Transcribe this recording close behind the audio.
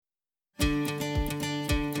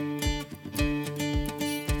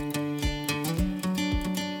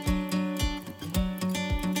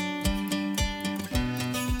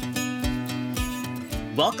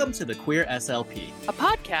Welcome to the Queer SLP, a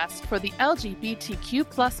podcast for the LGBTQ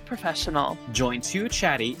plus professional. Join two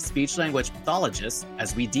chatty speech-language pathologists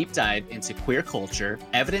as we deep dive into queer culture,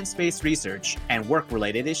 evidence-based research, and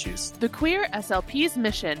work-related issues. The Queer SLP's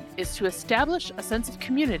mission is to establish a sense of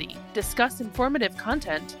community, discuss informative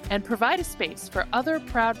content, and provide a space for other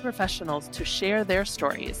proud professionals to share their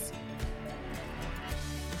stories.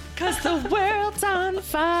 'Cause the world's on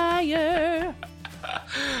fire.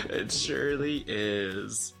 It surely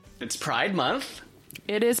is. It's Pride Month.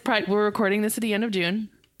 It is Pride. We're recording this at the end of June.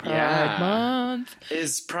 Pride Month.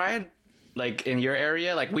 Is Pride, like, in your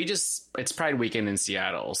area? Like, it's Pride weekend in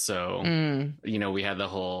Seattle. So, we had the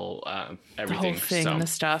whole, everything. The whole thing and the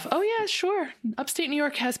stuff. Oh, yeah, sure. Upstate New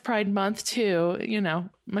York has Pride Month, too. You know,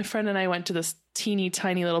 my friend and I went to this teeny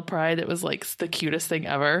tiny little pride. It was like the cutest thing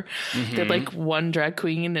ever. They had like one drag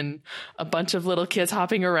queen and a bunch of little kids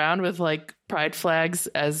hopping around with like pride flags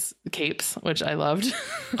as capes, which I loved.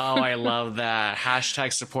 Oh, I love that.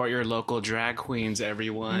 Hashtag support your local drag queens,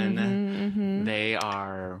 everyone. They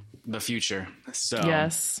are the future. So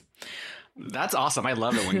yes, that's awesome. I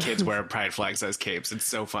love it when kids wear pride flags as capes. It's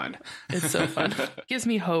so fun. It's so fun. Gives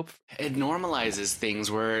me hope. It normalizes things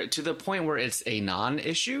where to the point where it's a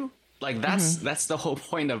non-issue. Like that's the whole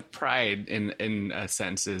point of Pride in a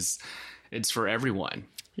sense, is it's for everyone.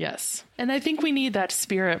 Yes. And I think we need that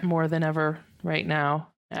spirit more than ever right now.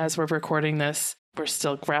 As we're recording this, we're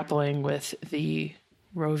still grappling with the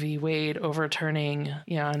Roe v. Wade overturning.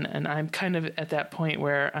 Yeah. And I'm kind of at that point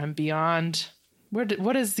where I'm beyond,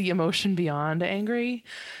 what is the emotion beyond angry?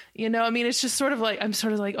 You know, I mean, it's just sort of like, I'm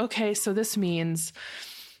sort of like, okay, so this means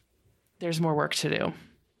there's more work to do.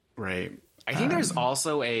 Right. I think there's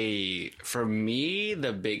also for me,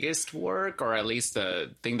 the biggest work, or at least the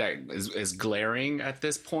thing that is glaring at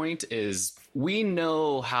this point, is we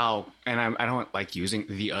know how, and I don't like using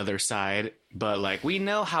the other side, but like we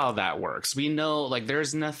know how that works. We know like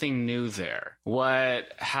there's nothing new there.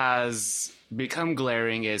 What has become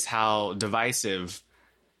glaring is how divisive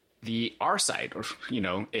our side,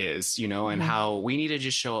 is, and how we need to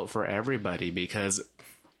just show up for everybody, because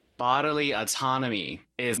bodily autonomy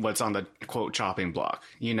is what's on the quote chopping block.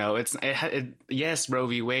 Yes, Roe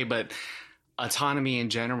v. Wade, but autonomy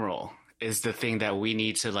in general is the thing that we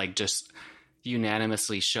need to like just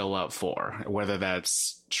unanimously show up for, whether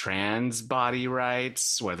that's trans body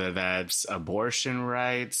rights, whether that's abortion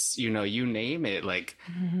rights, you name it, like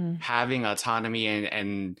having autonomy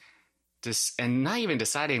and not even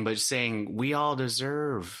deciding, but saying we all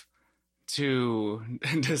deserve to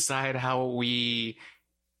decide how we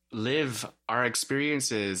live our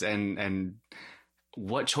experiences and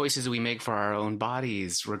what choices we make for our own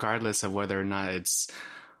bodies, regardless of whether or not it's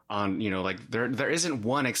on, there isn't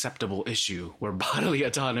one acceptable issue where bodily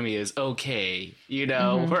autonomy is okay,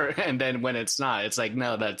 and then when it's not, it's like,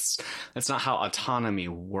 no, that's not how autonomy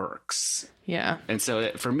works. Yeah. And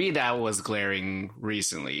so for me, that was glaring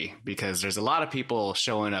recently, because there's a lot of people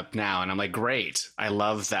showing up now and I'm like, great. I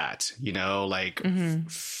love that,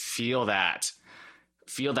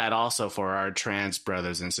 feel that also for our trans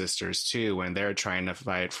brothers and sisters too, when they're trying to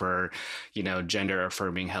fight for, gender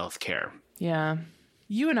affirming healthcare. Yeah.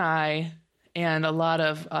 You and I, and a lot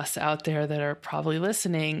of us out there that are probably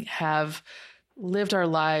listening, have lived our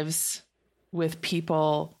lives with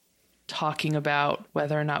people talking about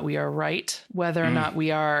whether or not we are right, whether or not we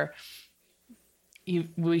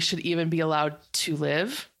should even be allowed to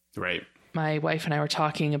live. Right. My wife and I were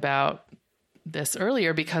talking about this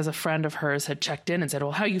earlier because a friend of hers had checked in and said,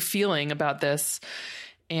 well, how are you feeling about this?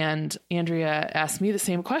 And Andrea asked me the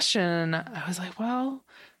same question. I was like, well,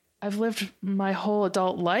 I've lived my whole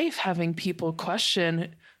adult life having people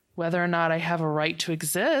question whether or not I have a right to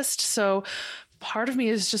exist. So part of me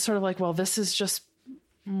is just sort of like, well, this is just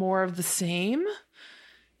more of the same,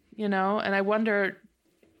 and I wonder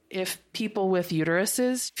if people with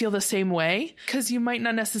uteruses feel the same way, because you might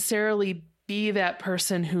not necessarily be that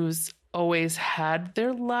person who's always had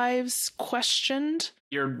their lives questioned.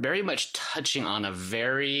 You're very much touching on a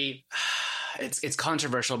very, it's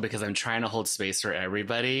controversial because I'm trying to hold space for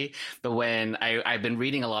everybody. But when I've been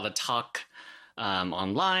reading a lot of talk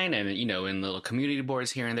online and, in little community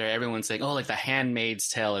boards here and there, everyone's saying, oh, like the Handmaid's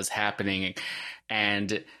Tale is happening.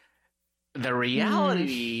 And the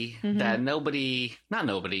reality that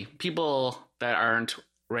people that aren't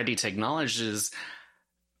ready to acknowledge is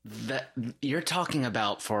that you're talking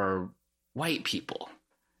about for white people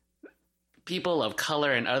of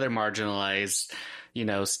color and other marginalized,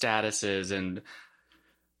 statuses, and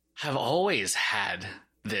have always had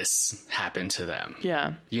this happen to them.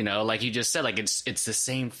 Yeah. Like you just said, like it's the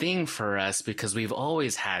same thing for us because we've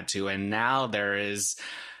always had to. And now there is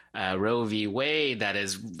Roe v. Wade that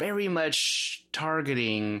is very much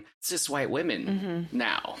targeting cis white women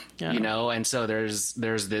now, you know? And so there's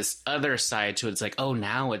this other side to it. It's like, oh,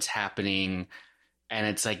 now it's happening. And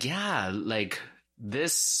it's like, yeah, like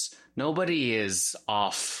this, nobody is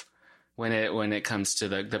off when it comes to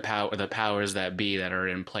the powers that be that are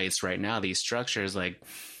in place right now. These structures, like,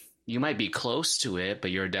 you might be close to it,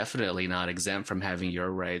 but you're definitely not exempt from having your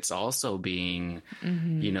rights also being,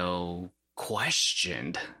 you know,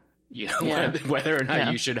 questioned, you know, whether or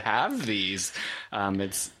not you should have these. And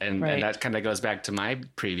that kind of goes back to my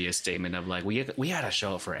previous statement of like, we got to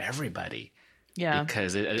show up for everybody. Yeah.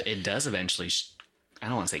 Because it does eventually, I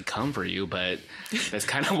don't want to say come for you, but that's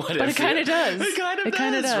kind of what it kind of does. It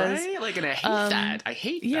kind of does, right? Like, and I hate that. I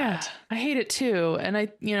hate that. I hate it too. And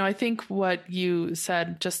I think what you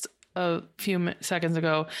said just a few seconds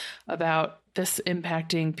ago about this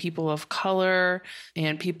impacting people of color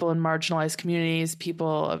and people in marginalized communities,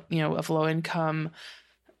 people of, of low income,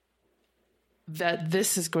 that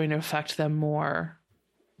this is going to affect them more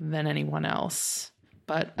than anyone else.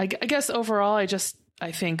 But I guess overall, I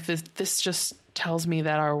think this just tells me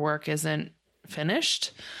that our work isn't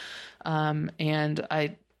finished. And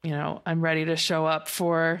I'm ready to show up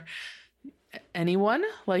for anyone.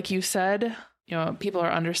 Like you said, people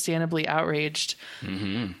are understandably outraged.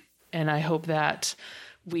 Mm-hmm. And I hope that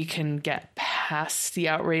we can get past the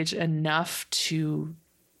outrage enough to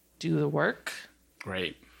do the work.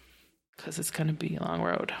 Right. Because it's going to be a long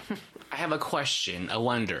road. I have a question, a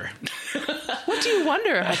wonder. What do you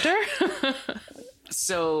wonder, Hector?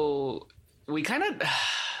 So we kind of,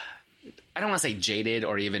 I don't want to say jaded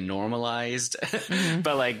or even normalized,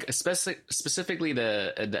 but like specifically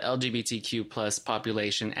the LGBTQ plus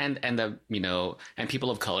population and the, and people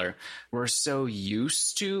of color, we're so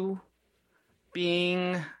used to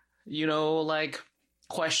being, like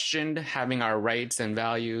questioned, having our rights and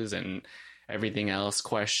values and everything else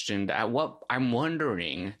questioned. I'm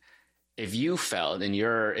wondering if you felt in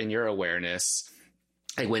your awareness,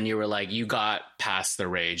 like when you were like, you got past the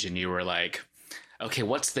rage and you were like, okay,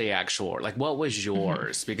 what's the actual, like, what was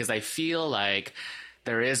yours? Because I feel like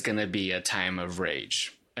there is going to be a time of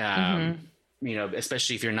rage,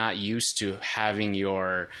 especially if you're not used to having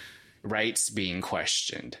your rights being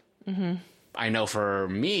questioned. I know for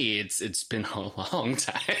me, it's been a long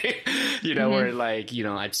time, where like,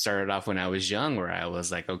 I started off when I was young, where I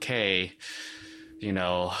was like, okay,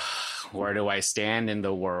 where do I stand in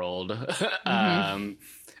the world? And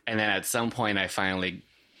then at some point I finally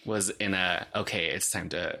was in okay, it's time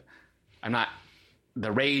to,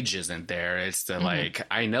 the rage isn't there. It's the like,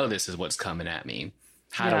 I know this is what's coming at me.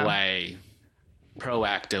 How do I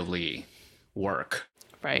proactively work?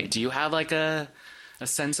 Right. Do you have like a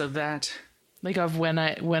sense of that? Like of when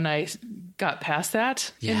I got past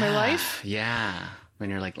that in my life? Yeah. When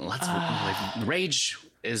you're like, like, rage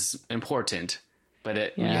is important,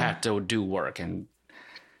 but you have to do work and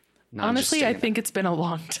honestly, I think it's been a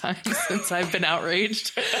long time since I've been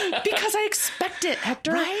outraged because I expect it,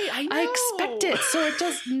 Hector. Right, I know. I expect it, so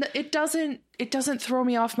it doesn't throw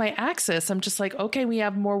me off my axis. I'm just like, okay, we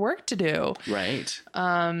have more work to do. Right.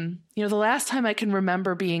 The last time I can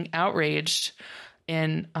remember being outraged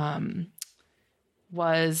and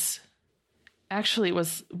was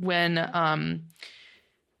when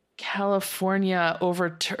California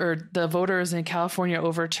the voters in California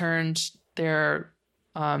overturned their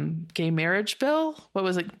gay marriage bill. What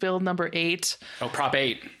was it? Bill number 8. Oh, Prop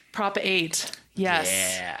 8. Prop 8. Yes.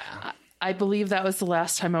 Yeah. I believe that was the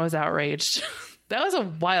last time I was outraged. That was a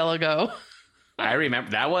while ago. I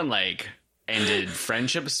remember that one, like, ended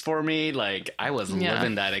friendships for me. Like, I was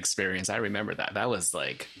living that experience. I remember that. That was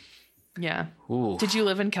like... Yeah. Ooh. Did you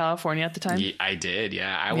live in California at the time? Yeah, I did.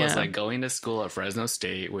 Yeah. I was like going to school at Fresno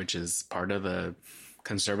State, which is part of the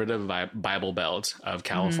conservative Bible Belt of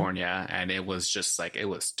California. And it was just like, it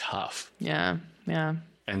was tough. Yeah. Yeah.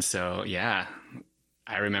 And so, yeah,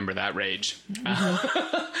 I remember that rage.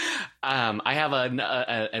 I have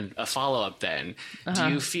a follow-up then. Do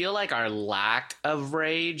you feel like our lack of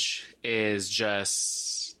rage is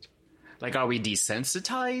just like, are we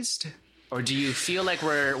desensitized? Or do you feel like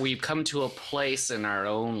we've come to a place in our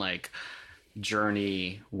own like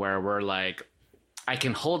journey where we're like, I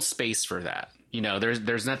can hold space for that.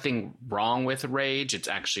 There's nothing wrong with rage. It's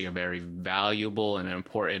actually a very valuable and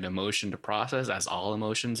important emotion to process, as all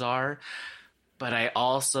emotions are. But I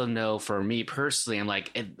also know for me personally, I'm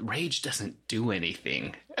like, rage doesn't do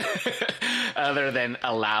anything other than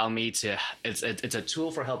allow me to, it's a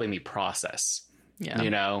tool for helping me process,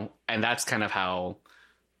 and that's kind of how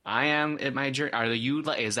I am at my journey.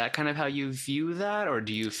 Is that kind of how you view that? Or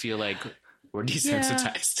do you feel like we're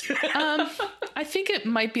desensitized? Yeah. I think it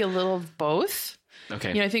might be a little of both.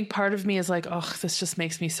 Okay. I think part of me is like, oh, this just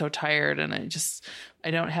makes me so tired. And I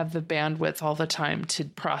don't have the bandwidth all the time to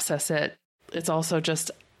process it. It's also just,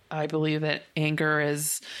 I believe that anger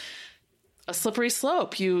is a slippery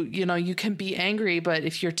slope. You can be angry, but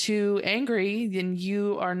if you're too angry, then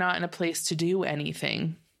you are not in a place to do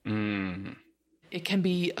anything. Mm. It can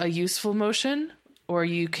be a useful emotion, or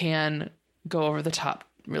you can go over the top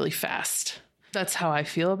really fast. That's how I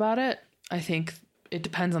feel about it. I think it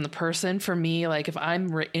depends on the person. For me, like if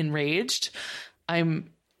I'm enraged, I'm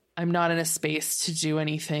not in a space to do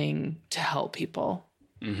anything to help people.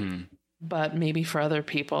 Mm-hmm. But maybe for other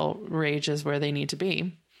people, rage is where they need to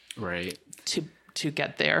be, right? To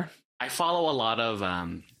get there. I follow a lot of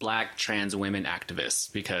Black trans women activists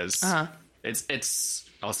because it's.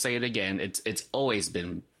 I'll say it again. It's always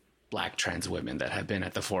been Black trans women that have been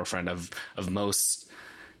at the forefront of most.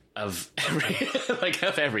 Of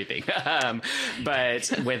everything.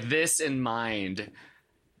 But with this in mind,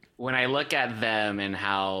 when I look at them and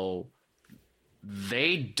how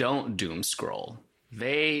they don't doom scroll,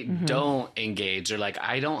 they don't engage. They're like,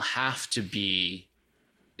 I don't have to be,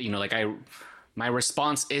 my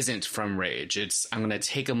response isn't from rage. It's, I'm going to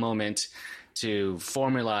take a moment to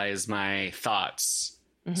formalize my thoughts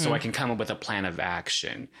so I can come up with a plan of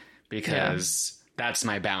action, because that's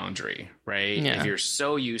my boundary, right? Yeah. If you're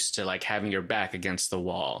so used to like having your back against the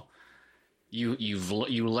wall, you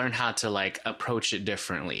learn how to like approach it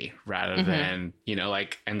differently rather than,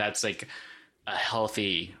 and that's like a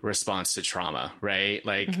healthy response to trauma, right?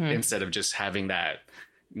 Like instead of just having that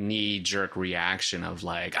knee jerk reaction of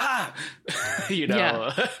like, you're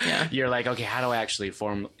like, okay, how do I actually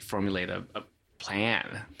formulate a plan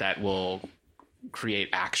that will create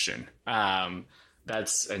action?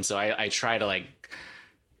 So I try to like,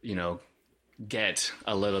 get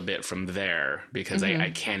a little bit from there, because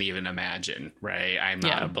I can't even imagine, right? I'm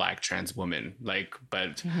not a Black trans woman, like,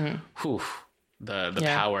 but the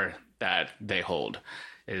power that they hold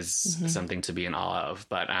is something to be in awe of.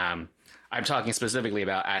 But I'm talking specifically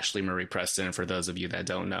about Ashley Marie Preston. For those of you that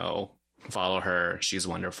don't know, follow her. She's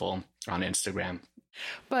wonderful on Instagram.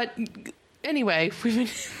 But anyway, we've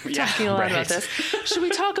been talking a lot about this. Should we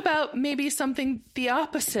talk about maybe something the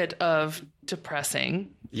opposite of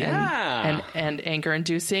depressing and anger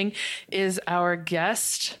inducing? Is our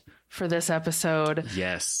guest for this episode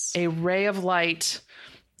a ray of light?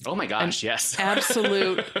 Oh my gosh, yes.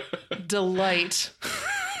 Absolute delight.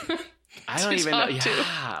 I don't even know.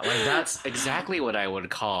 Yeah, like that's exactly what I would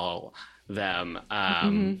call them,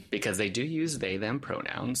 because they do use they, them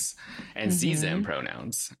pronouns and she, them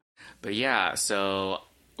pronouns. But yeah, so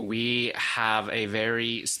we have a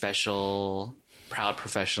very special Proud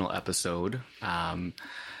Professional episode.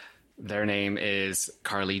 Their name is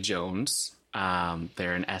Carly Jones. They're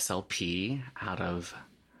an SLP out of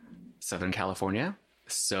Southern California.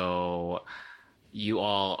 So you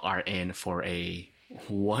all are in for a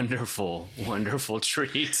wonderful, wonderful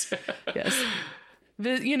treat. Yes.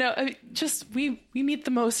 We meet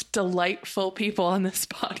the most delightful people on this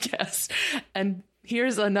podcast. And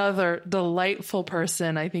here's another delightful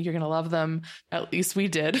person. I think you're going to love them. At least we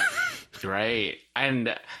did. Right.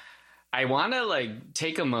 And I want to like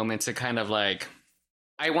take a moment to kind of like,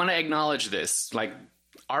 I want to acknowledge this. Like,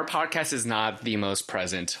 our podcast is not the most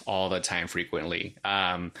present all the time frequently.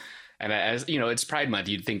 And as you know, it's Pride Month.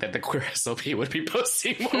 You'd think that the Queer SLP would be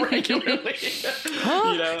posting more regularly.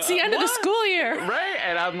 It's the end of the school year. Right.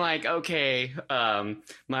 And I'm like, okay,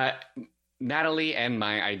 my Natalie and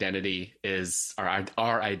my identity is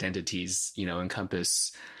our identities,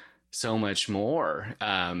 encompass so much more.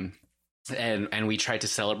 And we try to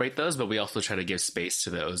celebrate those, but we also try to give space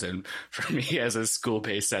to those. And for me, as a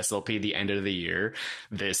school-based SLP, the end of the year,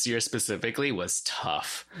 this year specifically, was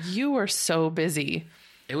tough. You were so busy.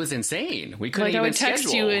 It was insane. We couldn't even schedule. I would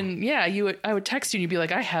text you, and I would text you, and you'd be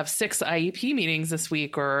like, "I have 6 IEP meetings this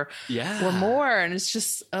week, or more," and it's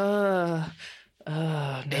just, no.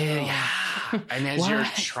 Yeah. And as you're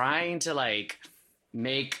trying to like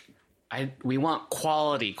we want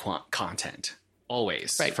quality content.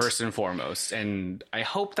 Always, right. First and foremost. And I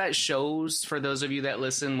hope that shows for those of you that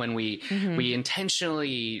listen when we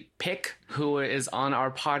intentionally pick who is on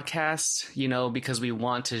our podcast, because we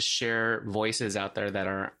want to share voices out there that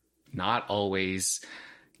are not always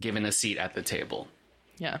given a seat at the table.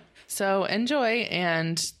 Yeah. So enjoy,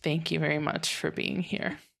 and thank you very much for being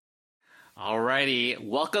here. Alrighty.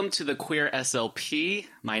 Welcome to the Queer SLP.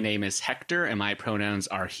 My name is Hector, and my pronouns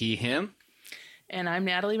are he, him. And I'm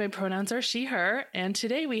Natalie. My pronouns are she, her. And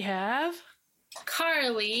today we have...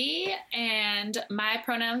 Carly, and my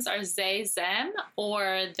pronouns are they, them,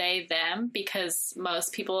 or they, them, because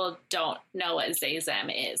most people don't know what they, them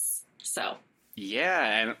is. So.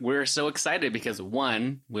 Yeah, and we're so excited because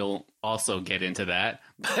one, we'll also get into that,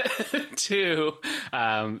 but two,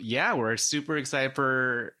 we're super excited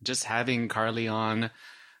for just having Carly on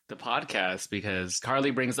the podcast because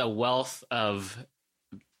Carly brings a wealth of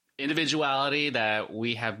individuality that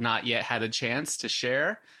we have not yet had a chance to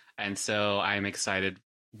share. And so I'm excited.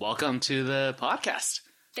 Welcome to the podcast.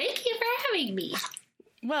 Thank you for having me.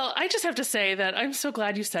 Well, I just have to say that I'm so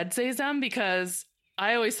glad you said Zezem because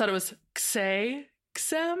I always thought it was Xe,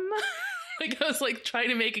 Xem. Like I was like trying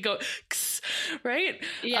to make it go X, right?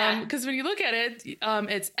 Yeah. Because when you look at it,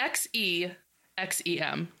 it's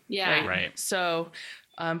Xem. Yeah. Right. So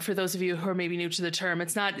for those of you who are maybe new to the term,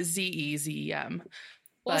 it's not Zem.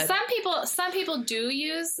 Well, some people do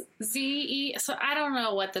use ZE, so I don't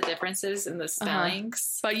know what the difference is in the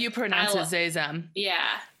spellings. But you pronounce it Zezem. Yeah.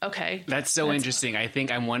 Okay. That's interesting. I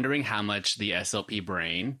think I'm wondering how much the SLP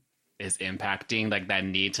brain is impacting like that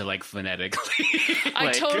need to like phonetically.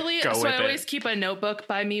 I totally. So I always keep a notebook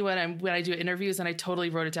by me when I do interviews, and I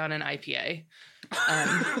totally wrote it down in IPA,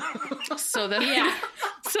 so that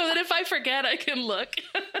if I forget, I can look.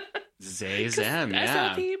 Zezem,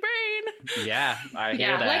 yeah. SLP brain. Yeah, I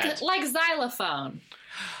hear that. Like xylophone.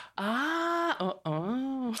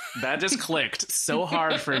 Oh. That just clicked so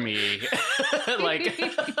hard for me. like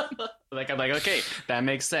I'm like, okay, that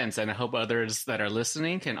makes sense. And I hope others that are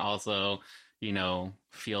listening can also,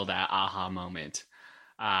 feel that aha moment.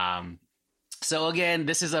 So again,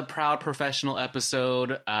 this is a proud professional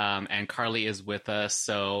episode, and Carly is with us.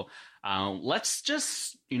 So let's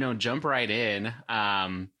just, jump right in.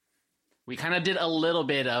 We kind of did a little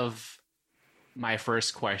bit of my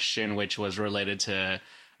first question, which was related to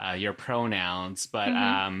your pronouns, but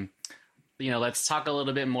let's talk a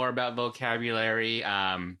little bit more about vocabulary.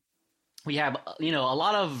 We have a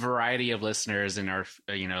lot of variety of listeners in our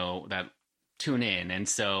that tune in, and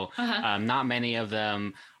so not many of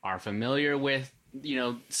them are familiar with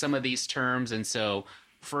some of these terms, and so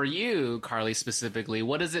for you, Carly, specifically,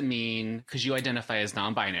 what does it mean? Because you identify as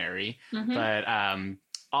non-binary, but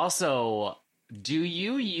also, do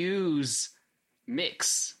you use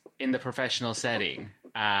mix in the professional setting?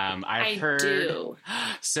 I've heard. Do.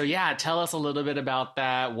 So yeah, tell us a little bit about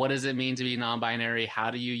that. What does it mean to be non-binary?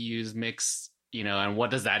 How do you use mix? And what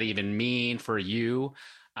does that even mean for you?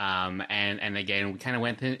 And again, we kind of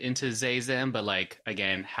went into Zezem, but like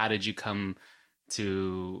again, how did you come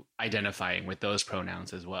to identifying with those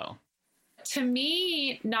pronouns as well? To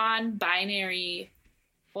me, non-binary.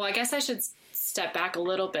 Well, I guess I should step back a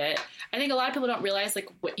little bit. I think a lot of people don't realize like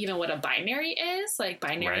what a binary is. Like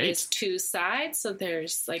binary is two sides. So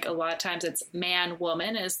there's like a lot of times it's man,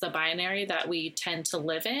 woman is the binary that we tend to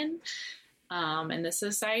live in this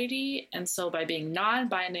society. And so by being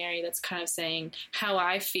non-binary, that's kind of saying how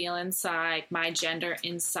I feel inside, my gender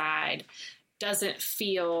inside doesn't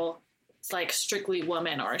feel like strictly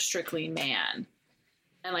woman or strictly man.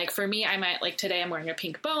 And like for me, I might like today I'm wearing a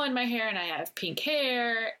pink bow in my hair and I have pink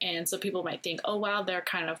hair. And so people might think, oh, wow, they're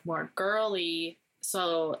kind of more girly.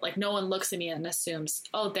 So like no one looks at me and assumes,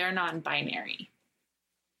 oh, they're non-binary.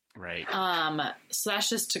 Right. So that's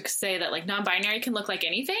just to say that like non-binary can look like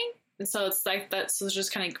anything. And so it's like that's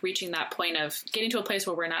just kind of reaching that point of getting to a place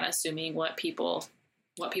where we're not assuming what people's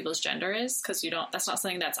gender is, because that's not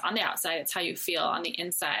something that's on the outside. It's how you feel on the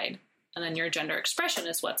inside. And then your gender expression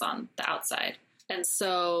is what's on the outside. And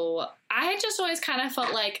so I just always kind of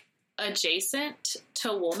felt like adjacent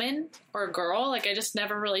to woman or girl. Like I just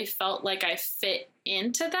never really felt like I fit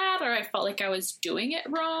into that, or I felt like I was doing it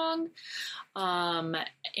wrong.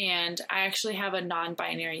 And I actually have a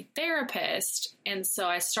non-binary therapist. And so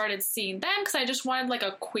I started seeing them because I just wanted like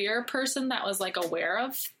a queer person that was like aware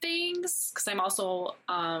of things, because I'm also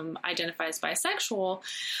identify as bisexual.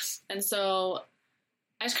 And so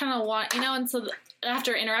I just kind of want, and so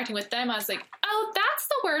after interacting with them, I was like, oh, that's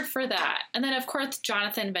the word for that. And then, of course,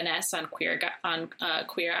 Jonathan Vanessa on Queer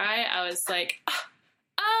Eye, I was like,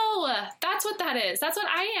 oh, that's what that is. That's what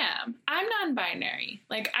I am. I'm non-binary.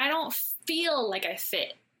 Like, I don't feel like I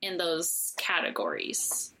fit in those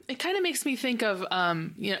categories. It kind of makes me think of,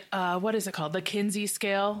 what is it called? The Kinsey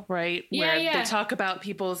scale, right? Where they talk about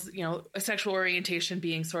people's, sexual orientation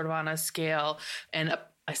being sort of on a scale, and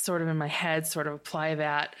I sort of in my head sort of apply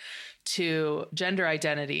that to gender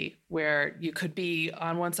identity, where you could be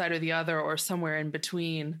on one side or the other or somewhere in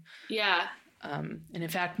between. Yeah. And in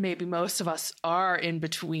fact, maybe most of us are in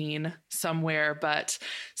between somewhere, but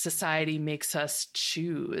society makes us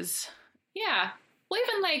choose. Yeah. Well,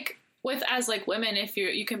 even like with as like women, if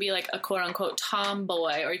you can be like a quote unquote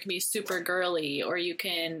tomboy, or you can be super girly, or you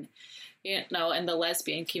can, you know, in the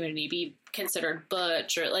lesbian community be considered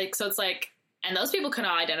butch, or like, so it's like, and those people can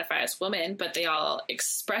all identify as women, but they all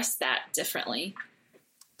express that differently.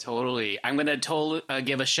 Totally. I'm going to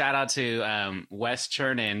give a shout out to West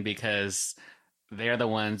Chernin, because they're the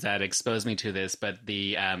ones that exposed me to this, but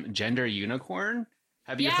the gender unicorn.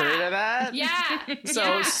 Have you heard of that? Yeah.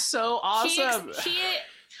 So awesome.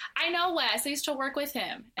 I know Wes. I used to work with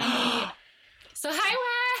him. And so hi,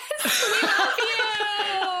 Wes. We love you.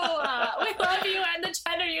 We love you and the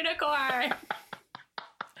gender unicorn.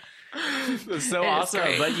 So awesome.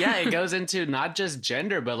 Great. But yeah, it goes into not just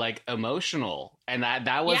gender, but like emotional. And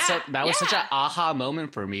that was such an aha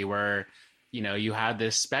moment for me, where, you know, you have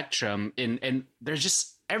this spectrum and there's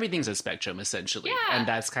just, everything's a spectrum essentially. Yeah. And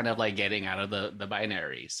that's kind of like getting out of the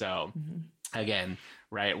binary. So again,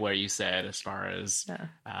 right where you said, as far as,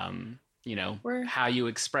 you know, how you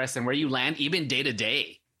express and where you land, even day to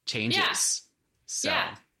day changes. Yeah. So.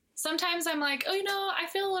 Yeah. Sometimes I'm like, oh, you know, I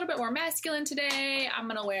feel a little bit more masculine today. I'm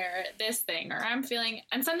going to wear this thing, or I'm feeling,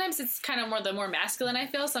 and sometimes it's kind of the more masculine I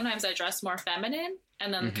feel. Sometimes I dress more feminine,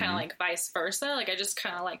 and then kind of like vice versa. Like I just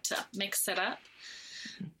kind of like to mix it up.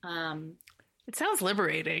 It sounds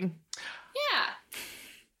liberating. Yeah.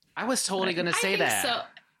 I was totally going to say that. So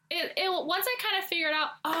it once I kind of figured out,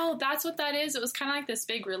 oh, that's what that is. It was kind of like this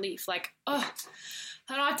big relief. Like, oh,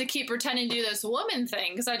 I don't have to keep pretending to do this woman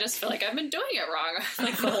thing, because I just feel like I've been doing it wrong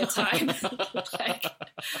like the whole time.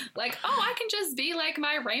 like, oh, I can just be like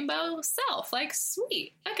my rainbow self. Like,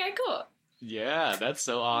 sweet. Okay, cool. Yeah, that's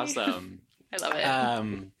so awesome. I love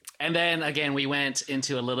it. And then again, we went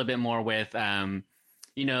into a little bit more with,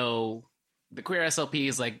 you know, the queer SLP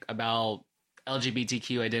is like about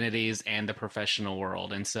LGBTQ identities and the professional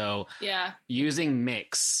world. And so using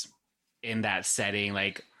mix in that setting,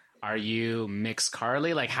 like, are you mixed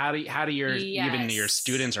Carly? Like, how do your even your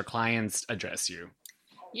students or clients address you?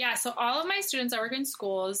 Yeah, so all of my students, I work in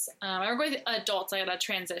schools. I work with adults. I have a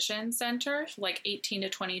transition center, like 18 to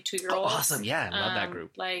 22-year-olds. Oh, awesome. Yeah, I love that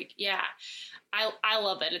group. Like, yeah, I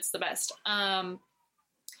love it. It's the best.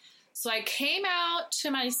 So I came out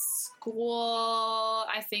to my school,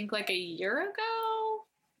 I think like a year ago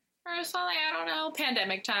or something. I don't know.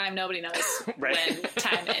 Pandemic time. Nobody knows when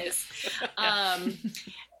time is.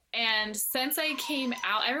 And since I came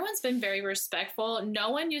out, everyone's been very respectful. No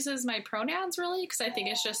one uses my pronouns really, because I think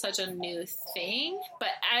it's just such a new thing. But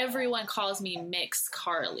everyone calls me Mix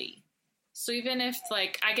Carly. So even if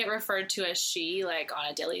like I get referred to as she like on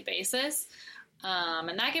a daily basis,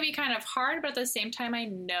 and that can be kind of hard, but at the same time, I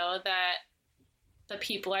know that the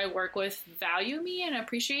people I work with value me and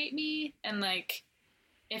appreciate me. And like,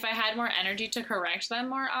 if I had more energy to correct them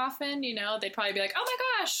more often, you know, they'd probably be like, oh my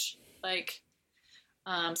gosh, like,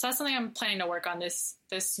 so that's something I'm planning to work on this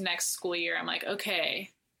next school year. I'm like, okay,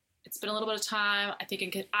 it's been a little bit of time. I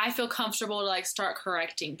think I feel comfortable to like start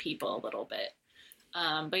correcting people a little bit.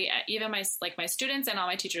 But yeah, even my students and all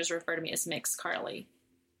my teachers refer to me as Mix Carly.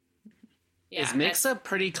 Yeah, is mix a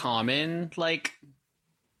pretty common, like,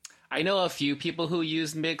 I know a few people who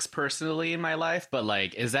use mix personally in my life, but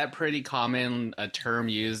like, is that pretty common a term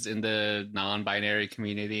used in the non-binary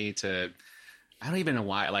community to, I don't even know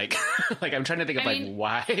why, like, like I'm trying to think of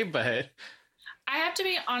why, but. I have to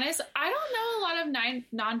be honest, I don't know a lot of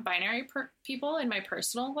non-binary people in my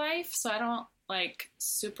personal life, so I don't like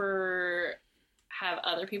super have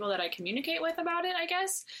other people that I communicate with about it, I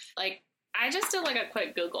guess. Like, I just did like a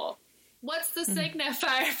quick Google. What's the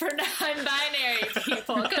signifier for non-binary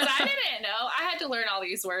people? Because I didn't know. I had to learn all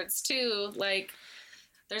these words too. Like,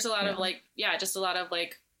 there's a lot of like, just a lot of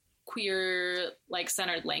like queer like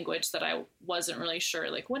centered language that I wasn't really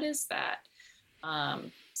sure. Like, what is that?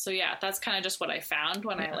 So yeah, that's kind of just what I found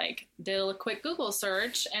when I like did a quick Google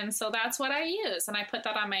search. And so that's what I use. And I put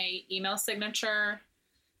that on my email signature.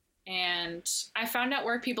 And I found out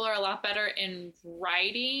work people are a lot better in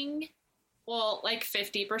writing. Well, like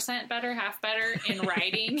 50% better, half better in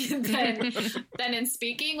writing than in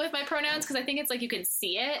speaking with my pronouns. Because I think it's like you can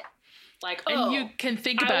see it. Like, and you can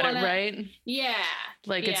think about it, right? Yeah.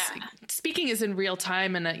 Like it's speaking is in real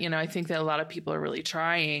time. And, you know, I think that a lot of people are really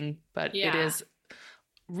trying, but it is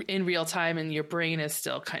in real time and your brain is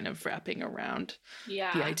still kind of wrapping around the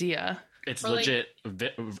idea. It's legit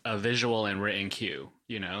a visual and written cue,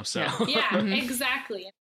 you know? So yeah, exactly.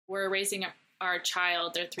 We're raising our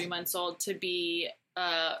child, they're 3 months old, to be,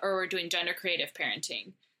 or we're doing gender creative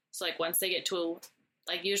parenting. So like once they get to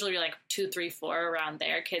like usually like 2, 3, 4 around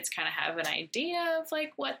there, kids kind of have an idea of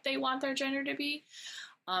like what they want their gender to be.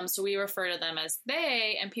 So we refer to them as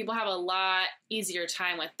they, and people have a lot easier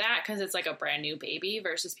time with that because it's like a brand new baby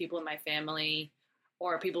versus people in my family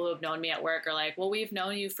or people who have known me at work are like, well, we've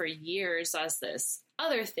known you for years as this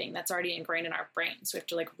other thing that's already ingrained in our brains. So we have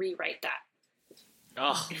to like rewrite that.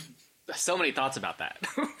 Oh, so many thoughts about that.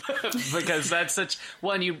 Because that's such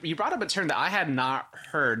one, you brought up a term that I had not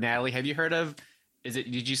heard. Natalie, have you heard of,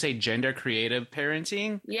 did you say gender creative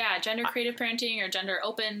parenting? Yeah, gender creative parenting or gender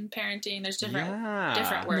open parenting. There's different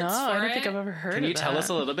words no, for I don't it. think I've ever heard of that. Can you tell us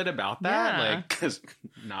a little bit about that? Yeah. Like, because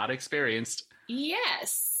not experienced.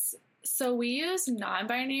 Yes. So we use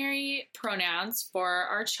non-binary pronouns for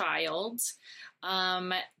our child,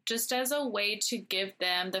 just as a way to give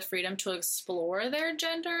them the freedom to explore their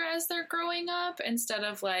gender as they're growing up instead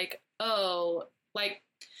of like, oh, like,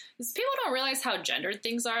 because people don't realize how gendered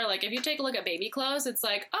things are. Like, if you take a look at baby clothes, it's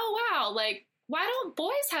like, oh, wow, like, why don't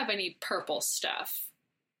boys have any purple stuff?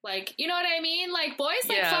 Like, you know what I mean? Like, boys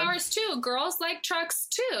like flowers too. Girls like trucks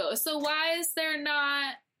too. So why is there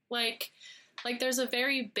not, like there's a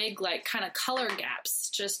very big, like, kind of color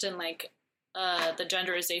gaps just in, like, the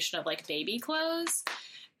genderization of, like, baby clothes.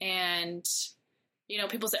 And, you know,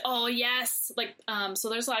 people say, oh, yes. Like, so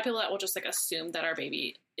there's a lot of people that will just, like, assume that our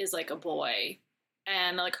baby is, like, a boy.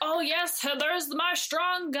 And they're like, oh, yes, there's my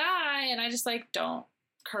strong guy. And I just, like, don't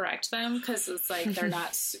correct them because it's like they're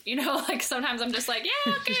not, you know, like sometimes I'm just like,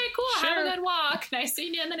 yeah, okay, cool, Sure. have a good walk, nice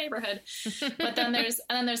seeing you in the neighborhood. But then there's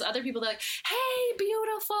other people that are like, hey,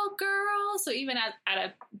 beautiful girl. So even at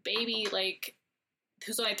a baby like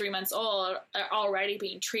who's only 3 months old are already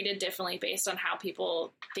being treated differently based on how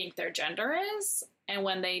people think their gender is. And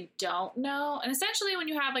when they don't know, and essentially when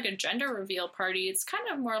you have like a gender reveal party, it's kind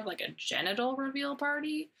of more of like a genital reveal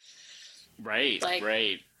party. Right, like,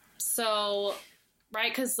 right. So,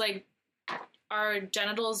 right, because like our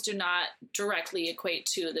genitals do not directly equate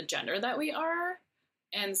to the gender that we are.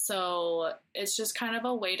 And so it's just kind of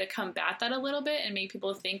a way to combat that a little bit and make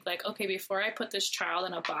people think like, okay, before I put this child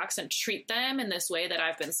in a box and treat them in this way that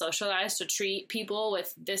I've been socialized to treat people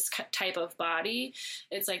with this type of body,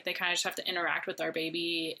 it's like they kind of just have to interact with our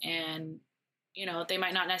baby and, you know, they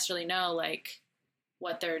might not necessarily know like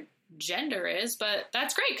what their gender is, but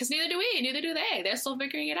that's great because neither do we, neither do they. They're still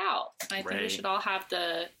figuring it out. And I think we should all have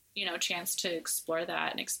the, you know, chance to explore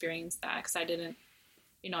that and experience that because I didn't.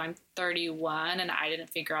 You know, I'm 31 and I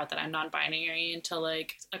didn't figure out that I'm non-binary until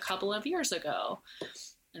like a couple of years ago.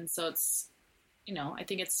 And so it's, you know, I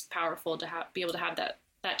think it's powerful to be able to have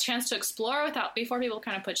that chance to explore before people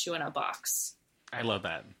kind of put you in a box. I love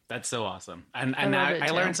that. That's so awesome. And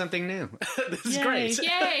I learned something new. This is great.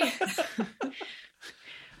 Yay.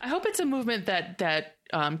 I hope it's a movement that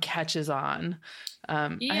catches on.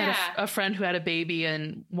 I had a friend who had a baby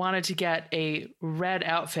and wanted to get a red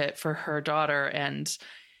outfit for her daughter, and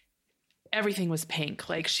everything was pink.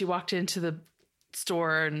 Like she walked into the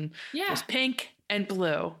store and it was pink and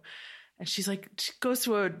blue. And she's like, she goes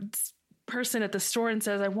to a person at the store and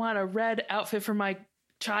says, I want a red outfit for my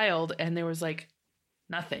child. And there was like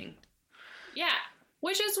nothing. Yeah.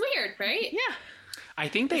 Which is weird, right? Yeah. I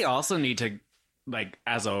think they also need to, like,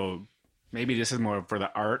 maybe this is more for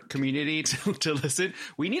the art community to listen.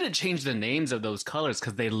 We need to change the names of those colors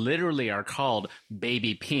because they literally are called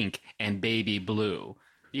baby pink and baby blue.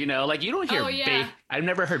 You know, like you don't hear I've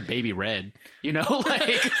never heard baby red, you know,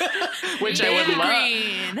 like, which I would love.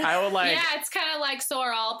 Green. I would like. Yeah, it's kind of like, so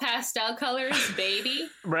are all pastel colors baby?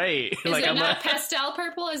 Right. Is like, it I'm not like, pastel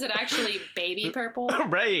purple? Is it actually baby purple?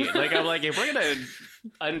 Right. Like, I'm like, if we're going to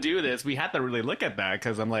undo this, we have to really look at that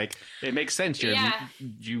because I'm like, it makes sense.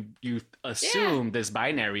 You assume this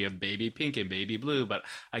binary of baby pink and baby blue. But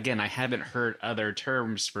again, I haven't heard other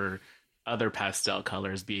terms for other pastel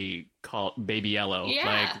colors be called baby yellow,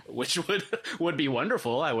 like, which would be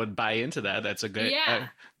wonderful. I would buy into that. That's a good,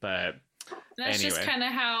 but that's anyway. just kind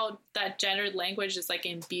of how that gendered language is like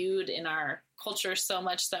imbued in our culture so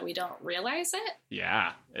much that we don't realize it.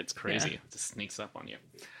 Yeah, it's crazy. It just sneaks up on you.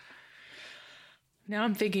 Now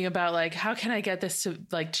I'm thinking about like, how can I get this to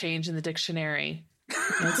like change in the dictionary?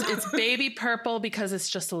 It's baby purple because it's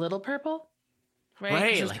just a little purple.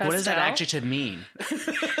 Right, like what does that actually mean?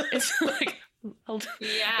 It's like,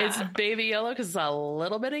 it's baby yellow because it's a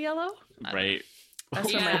little bit of yellow. Right.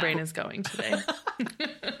 That's where my brain is going today.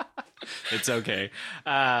 It's okay.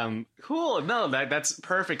 Cool. No, that's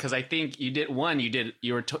perfect because I think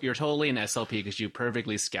you're totally an SLP because you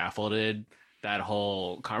perfectly scaffolded that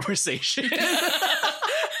whole conversation.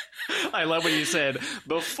 I love what you said.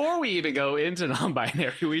 Before we even go into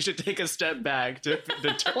non-binary, we should take a step back to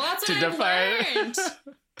define.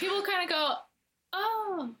 People kind of go,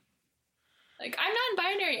 "Oh, like I'm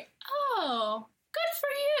non-binary. Oh, good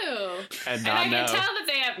for you. And I know. can tell that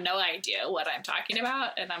they have no idea what I'm talking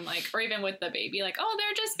about. And I'm like, or even with the baby, like, oh,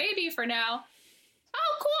 they're just baby for now.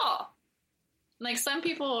 Oh, cool. Like, some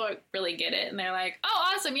people really get it, and they're like,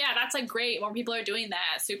 oh, awesome, yeah, that's, like, great. More people are doing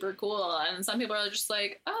that. Super cool. And some people are just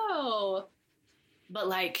like, oh, but,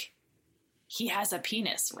 like, he has a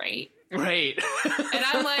penis, right? Right. And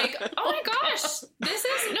I'm like, oh, my gosh, this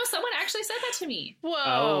is, no, someone actually said that to me. Whoa.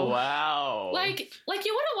 Oh, wow. Like you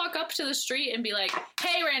wouldn't walk up to the street and be like,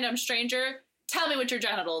 hey, random stranger, tell me what your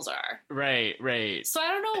genitals are. Right. So I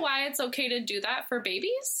don't know why it's okay to do that for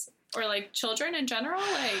babies. Or, like, children in general,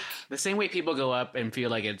 like... The same way people go up and feel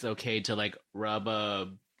like it's okay to, like, rub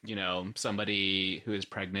somebody who is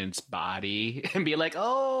pregnant's body and be like,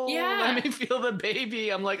 oh, yeah, let me feel the baby.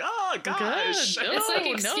 I'm like, oh, gosh. Good. It's like,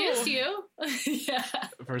 excuse you. Yeah.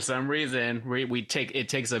 For some reason, it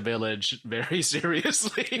takes a village very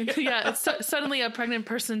seriously. Yeah, suddenly a pregnant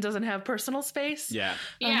person doesn't have personal space. Yeah.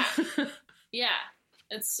 Yeah. Yeah.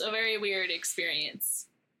 It's a very weird experience.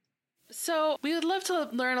 So we would love to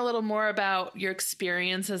learn a little more about your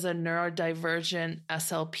experience as a neurodivergent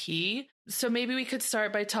SLP. So maybe we could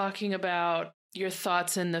start by talking about your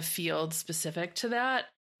thoughts in the field specific to that.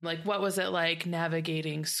 Like, what was it like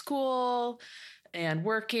navigating school and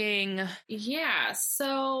working? Yeah,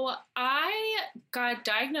 so I got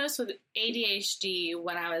diagnosed with ADHD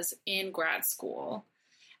when I was in grad school.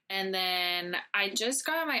 And then I just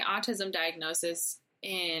got my autism diagnosis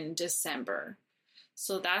in December.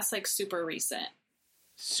 So that's, like, super recent.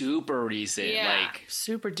 Super recent. Yeah. Like,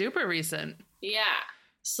 super duper recent. Yeah.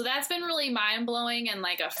 So that's been really mind-blowing and,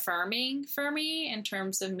 like, affirming for me in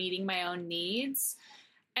terms of meeting my own needs.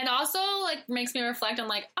 And also, like, makes me reflect on,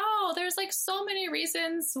 like, oh, there's, like, so many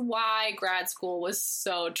reasons why grad school was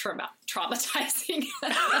so traumatizing.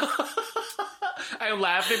 I'm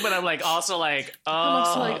laughing, but I'm, like, also, like,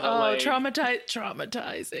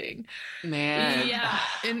 traumatizing. Man. Yeah.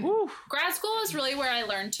 And grad school is really where I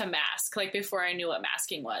learned to mask, like, before I knew what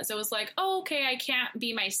masking was. It was like, oh, okay, I can't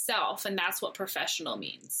be myself, and that's what professional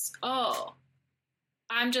means. Oh,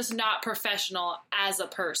 I'm just not professional as a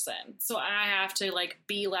person. So I have to, like,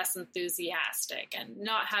 be less enthusiastic and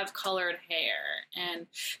not have colored hair. And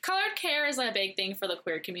colored hair is a big thing for the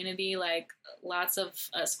queer community. Like, lots of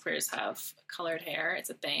us queers have colored hair. It's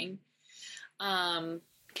a thing. Can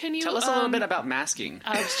you tell us a little bit about masking?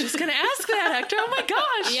 I was just going to ask that, Hector. Oh my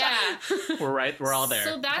gosh. Yeah. We're all there.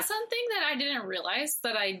 So that's something that I didn't realize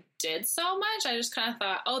that I did so much. I just kind of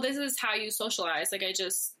thought, oh, this is how you socialize. Like, I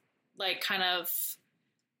just, like, kind of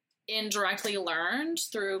indirectly learned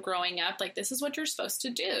through growing up, like, this is what you're supposed to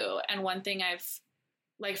do. And one thing I've,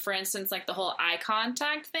 like, for instance, like, the whole eye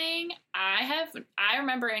contact thing, I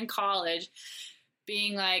remember in college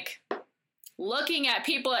being, like, looking at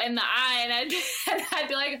people in the eye, and I'd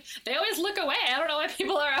be like, they always look away. I don't know why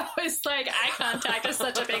people are always like, eye contact is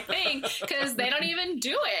such a big thing, because they don't even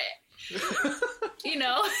do it. You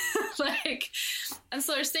know? Like, and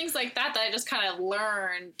so there's things like that I just kind of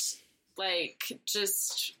learned, like,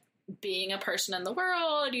 just being a person in the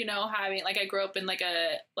world, you know, having, like, I grew up in like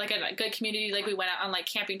a good community. Like, we went out on, like,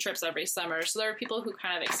 camping trips every summer. So there were people who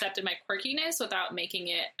kind of accepted my quirkiness without making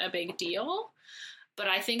it a big deal. But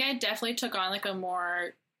I think I definitely took on, like, a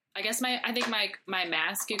more, I think my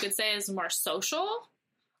mask, you could say, is more social.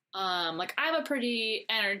 Like, I have a pretty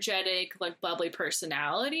energetic, like, bubbly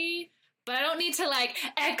personality, but I don't need to, like,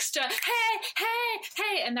 extra,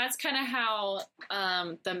 hey. And that's kind of how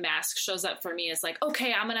the mask shows up for me. Is like,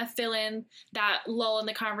 okay, I'm going to fill in that lull in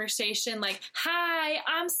the conversation. Like, hi,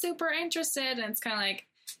 I'm super interested. And it's kind of like,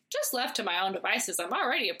 just left to my own devices, I'm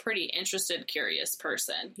already a pretty interested, curious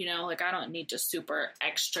person. You know, like, I don't need to super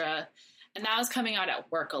extra. And that was coming out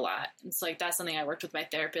at work a lot. It's like, that's something I worked with my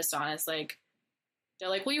therapist on. Is like, they're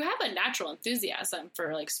like, well, you have a natural enthusiasm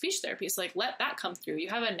for, like, speech therapy. So, like, let that come through. You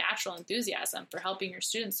have a natural enthusiasm for helping your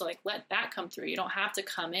students. So, like, let that come through. You don't have to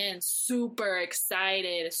come in super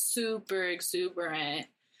excited, super exuberant,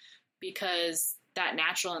 because that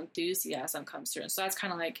natural enthusiasm comes through. And so that's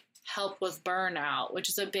kind of like help with burnout, which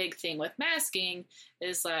is a big thing with masking,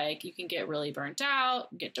 is like, you can get really burnt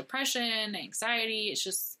out, get depression, anxiety.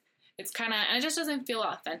 It's kind of, and it just doesn't feel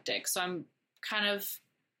authentic. So I'm kind of,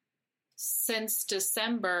 since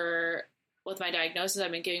December with my diagnosis,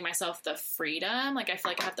 I've been giving myself the freedom. Like, I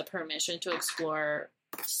feel like I have the permission to explore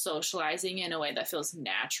socializing in a way that feels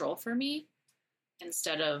natural for me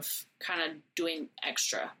instead of kind of doing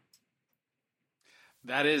extra.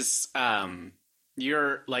 That is,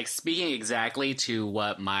 you're, like, speaking exactly to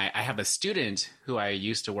what I have a student who I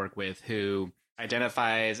used to work with who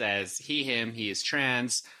identifies as he, him, he is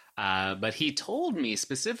trans. But he told me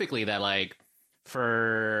specifically that, like,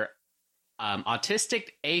 for autistic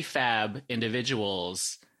AFAB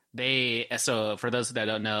individuals, so for those that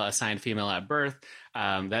don't know, assigned female at birth,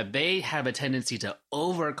 that they have a tendency to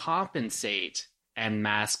overcompensate and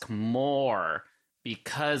mask more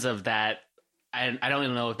because of that. I don't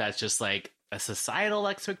even know if that's just like a societal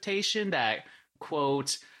expectation that,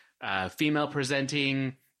 quote, female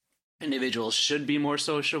presenting individuals should be more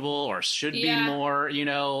sociable or should be more,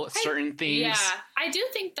 certain things. Yeah, I do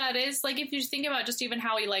think that is, like, if you think about just even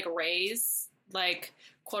how we like raise like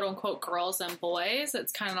quote unquote girls and boys,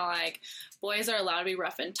 it's kind of like boys are allowed to be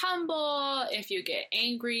rough and tumble. If you get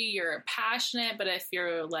angry, you're passionate. But if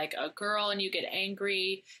you're like a girl and you get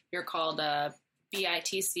angry, you're called a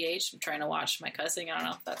bitch. I'm trying to watch my cussing. I don't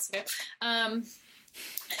know if that's okay.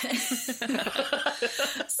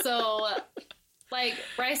 So like,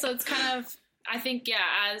 right. So it's kind of, I think,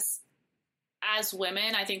 yeah, as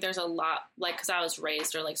women, I think there's a lot, like, cause I was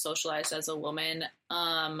raised or like socialized as a woman.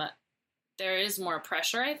 There is more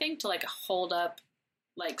pressure, I think, to like hold up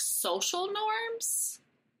like social norms.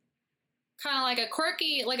 Kind of like a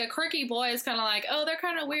quirky boy is kind of like, oh, they're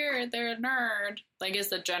kind of weird, they're a nerd, like, is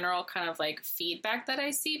the general kind of like feedback that I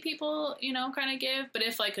see people, kind of give. But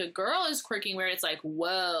if like a girl is quirky weird, it's like,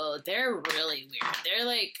 whoa, they're really weird. They're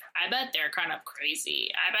like, I bet they're kind of crazy.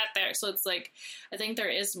 I bet they're, so it's like, I think there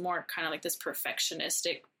is more kind of like this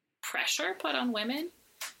perfectionistic pressure put on women.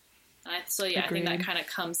 So yeah, Agreed. I think that kind of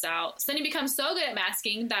comes out. So then you become so good at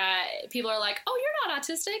masking that people are like, oh, you're not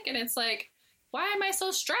autistic. And it's like, why am I so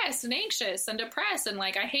stressed and anxious and depressed? And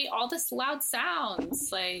like, I hate all this loud sounds.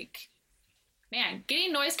 Like, man,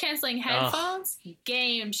 getting noise canceling headphones,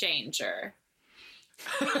 game changer.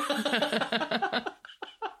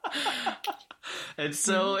 It's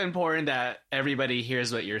so important that everybody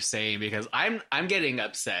hears what you're saying, because I'm getting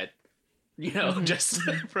upset, just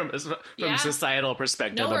from societal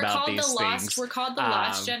perspective about these things. We're called the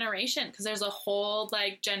lost generation, because there's a whole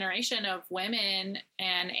like generation of women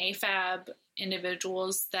and AFAB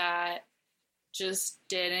individuals that just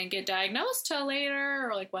didn't get diagnosed till later,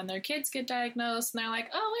 or like when their kids get diagnosed and they're like,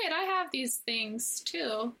 oh wait, I have these things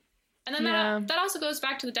too. And then that also goes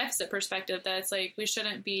back to the deficit perspective, that it's like we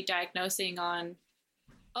shouldn't be diagnosing on,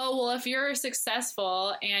 oh well, if you're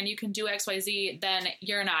successful and you can do XYZ, then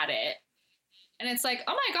you're not it. And it's like,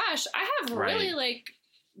 oh my gosh, I have really like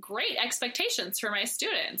great expectations for my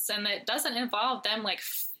students, and it doesn't involve them like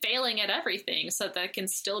failing at everything so that they can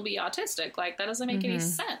still be autistic. Like, that doesn't make any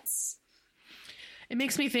sense. It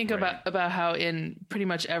makes me think about how in pretty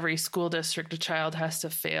much every school district, a child has to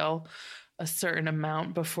fail a certain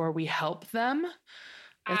amount before we help them.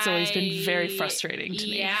 It's always been very frustrating to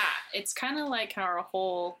me. Yeah, it's kind of like how our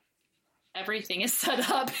whole everything is set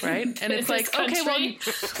up, right? And it's like, okay, well,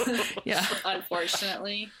 yeah,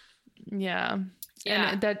 unfortunately, yeah.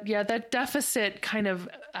 And that deficit kind of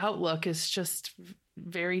outlook is just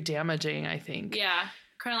very damaging, I think. Yeah.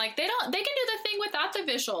 Kind of like they can do the thing without the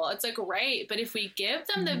visual. It's like, great. But if we give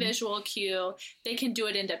them the visual cue, they can do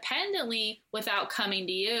it independently without coming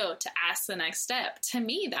to you to ask the next step. To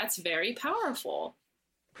me, that's very powerful.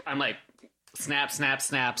 I'm like, snap, snap,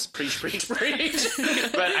 snaps, preach, preach, preach.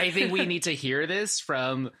 But I think we need to hear this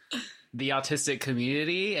from the autistic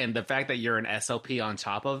community, and the fact that you're an SLP on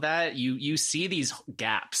top of that, you see these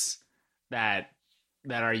gaps that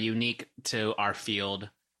are unique to our field.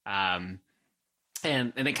 And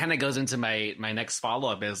it kind of goes into my next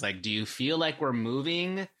follow-up is like, do you feel like we're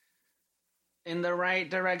moving in the right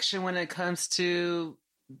direction when it comes to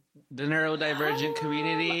the neurodivergent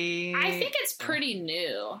community? I think it's pretty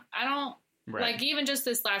new. I don't like, even just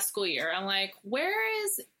this last school year, I'm like, where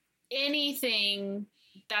is anything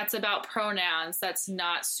that's about pronouns that's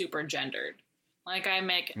not super gendered? Like, I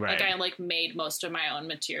made most of my own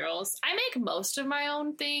materials. I make most of my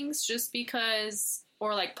own things just because,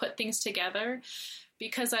 or like put things together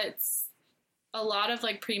because it's a lot of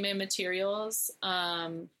like pre-made materials.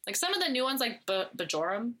 Like some of the new ones, like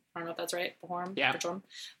Bajorum. I don't know if that's right. Bajorum. Yeah. Bajorum.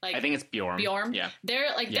 Like, I think it's Bjorn. Bjorn. Yeah.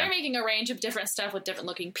 They're making a range of different stuff with different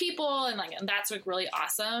looking people, and that's like really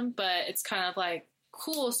awesome. But it's kind of like,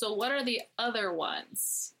 cool. So what are the other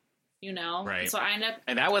ones? Right. So I end up,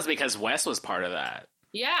 and that was because Wes was part of that.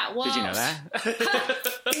 Yeah. Well, did you know that?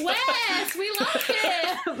 Wes, we love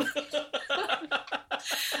him.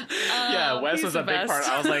 Yeah, Wes was a big part.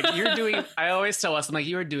 I was like, I always tell Wes, I'm like,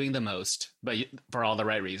 you are doing the most, but for all the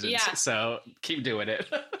right reasons. Yeah. So keep doing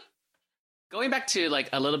it. Going back to like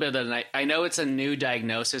a little bit of the night, I know it's a new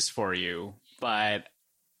diagnosis for you, but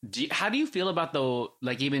how do you feel about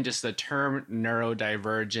even just the term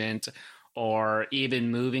neurodivergent, or even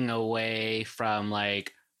moving away from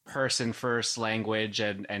like person first language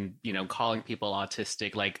and calling people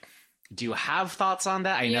autistic? Like, do you have thoughts on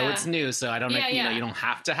that? I know it's new, so I don't know, you don't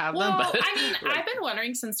have to have them. But I mean, I've been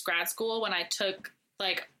wondering since grad school when I took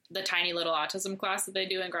like the tiny little autism class that they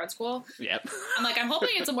do in grad school. Yep. I'm like, I'm hoping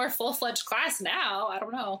it's a more full-fledged class now. I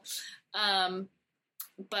don't know.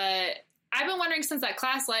 But I've been wondering since that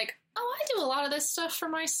class, like, oh, I do a lot of this stuff for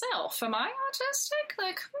myself. Am I autistic?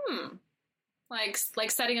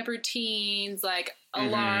 Like setting up routines, like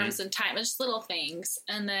alarms and time, just little things.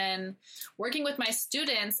 And then working with my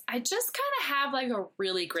students, I just kind of have like a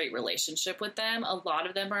really great relationship with them. A lot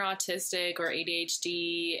of them are autistic or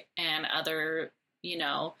ADHD and other,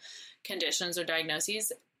 conditions or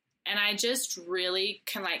diagnoses. And I just really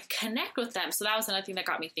can like connect with them. So that was another thing that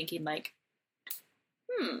got me thinking like,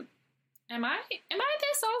 am I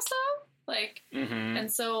this also? Like,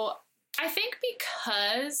 and so I think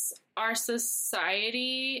because our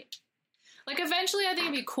society, like eventually I think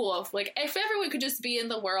it'd be cool if everyone could just be in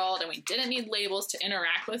the world and we didn't need labels to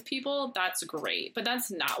interact with people, that's great. But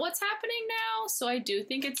that's not what's happening now. So I do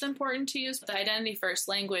think it's important to use the identity first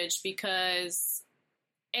language because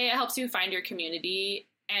A, it helps you find your community,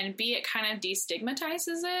 and B, it kind of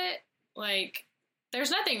destigmatizes it. Like, there's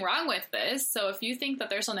nothing wrong with this. So if you think that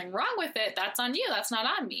there's something wrong with it, that's on you. That's not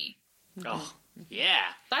on me. Oh,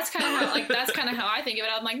 yeah. That's kind of how I think of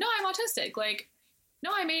it. I'm like, no, I'm autistic. Like,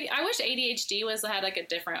 no, I wish ADHD had like a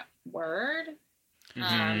different word.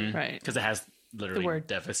 Right. Because it has literally the word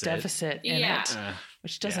deficit in it,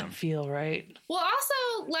 which doesn't feel right. Well,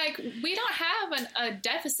 also, like, we don't have a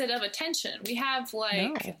deficit of attention. We have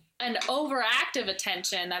like an overactive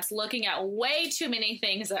attention that's looking at way too many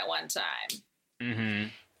things at one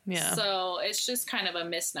time. Yeah. So it's just kind of a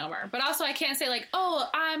misnomer. But also I can't say like, oh,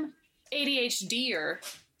 I'm ADHD or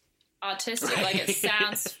autistic. Right. Like it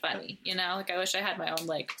sounds funny, Like I wish I had my own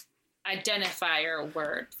like identifier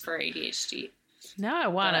word for ADHD. Now I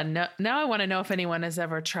want to know. Now I want to know if anyone has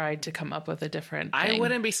ever tried to come up with a different thing. I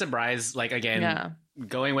wouldn't be surprised. Like again,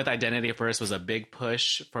 going with identity first was a big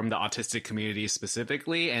push from the autistic community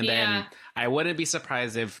specifically, and then I wouldn't be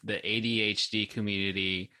surprised if the ADHD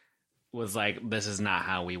community was like, this is not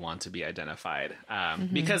how we want to be identified.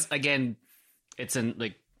 Because again, it's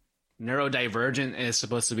like neurodivergent is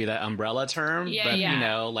supposed to be that umbrella term, but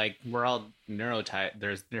like we're all neurotype.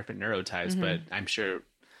 There's different neurotypes, but I'm sure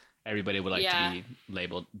everybody would like to be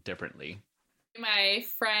labeled differently. My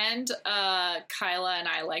friend, Kyla, and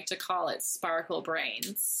I like to call it sparkle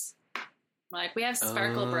brains. Like, we have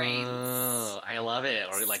sparkle brains. Oh, I love it.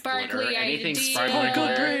 Or like sparkly glitter. Anything ideas,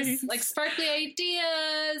 sparkly brains. Like sparkly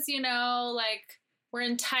ideas, like we're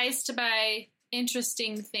enticed by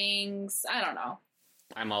interesting things. I don't know.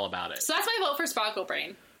 I'm all about it. So that's my vote for sparkle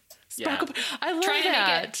brain. I love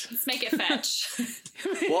that. Let's make it fetch.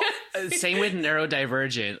 Well, same with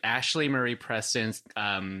neurodivergent. Ashley Marie Preston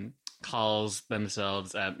calls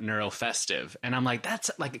themselves neurofestive. And I'm like,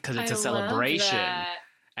 that's like, because it's a celebration.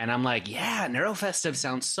 And I'm like, yeah, neurofestive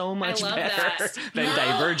sounds so much better than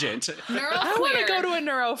divergent. I want to go to a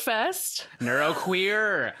neurofest.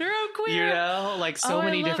 Neuroqueer. Like so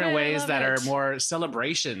many different ways that are more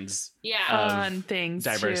celebrations. On things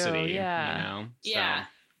diversity. Too. Yeah. Yeah.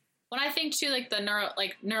 When I think too, like the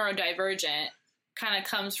neurodivergent kind of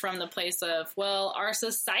comes from the place of, well, our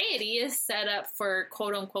society is set up for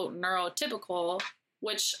quote unquote neurotypical,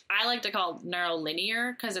 which I like to call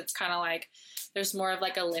neurolinear because it's kind of like there's more of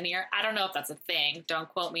like a linear. I don't know if that's a thing. Don't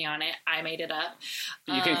quote me on it. I made it up.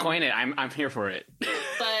 You can coin it. I'm here for it.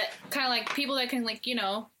 But kind of like people that can like,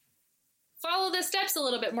 follow the steps a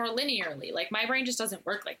little bit more linearly. Like my brain just doesn't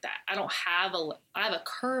work like that. I have a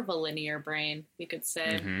curvilinear brain, you could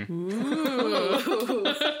say. Ooh.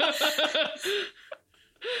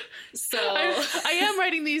 So I am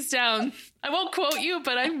writing these down. I won't quote you,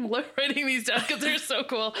 but I'm writing these down because they're so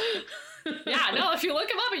cool. Yeah, no, if you look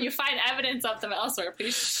them up and you find evidence of them elsewhere,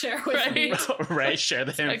 please share with me. Right, share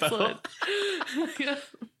the info. Excellent.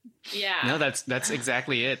 Yeah. No, that's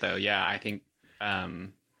exactly it though. Yeah, I think I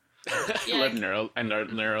love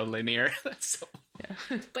neurolinear. That's so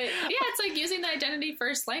But it's like using the identity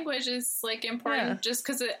first language is like important just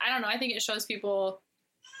because I don't know, I think it shows people,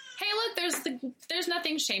 hey, look, there's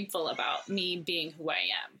nothing shameful about me being who I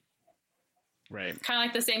am. Right. Kind of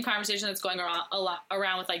like the same conversation that's going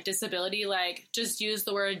around with like disability, like just use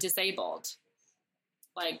the word disabled.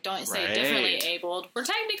 Like don't say differently abled. We're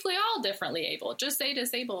technically all differently abled. Just say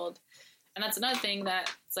disabled. And that's another thing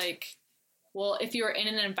that's like, well, if you were in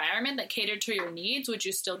an environment that catered to your needs, would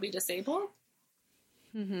you still be disabled?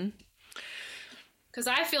 Because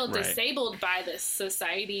I feel disabled by this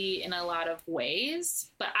society in a lot of ways,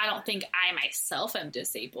 but I don't think I myself am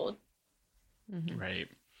disabled. Right.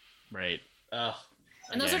 Oh,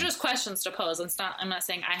 And those are just questions to pose. I'm not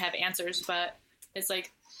saying I have answers, but it's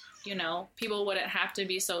like, you know, people wouldn't have to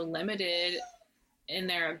be so limited in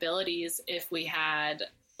their abilities if we had,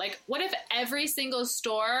 like, what if every single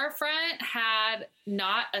storefront had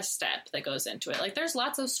not a step that goes into it? Like, there's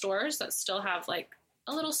lots of stores that still have like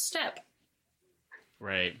a little step.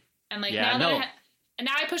 Right. And like now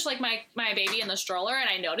I push like my baby in the stroller and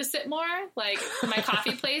I notice it more. Like my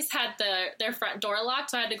coffee place had their front door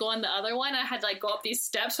locked, so I had to go in the other one. I had to like go up these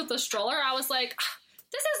steps with the stroller. I was like,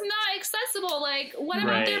 this is not accessible. Like, what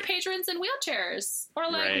about their patrons in wheelchairs or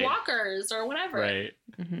like walkers or whatever? Right.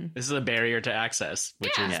 Mm-hmm. This is a barrier to access,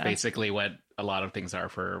 which is basically what a lot of things are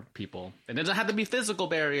for people. And it doesn't have to be physical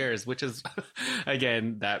barriers, which is,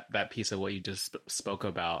 again, that piece of what you just spoke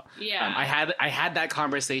about. Yeah. I had that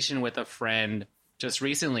conversation with a friend just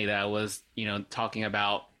recently that was, you know, talking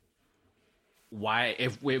about why,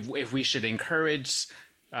 if we should encourage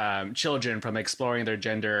children from exploring their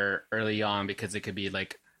gender early on, because it could be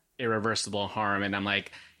like irreversible harm. And I'm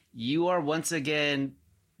like, you are once again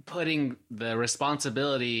putting the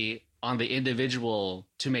responsibility on the individual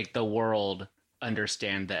to make the world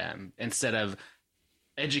understand them, instead of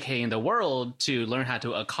educating the world to learn how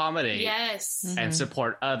to accommodate and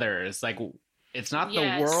support others. Like, it's not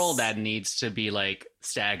the world that needs to be like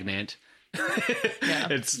stagnant.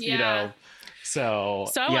 It's, you know, so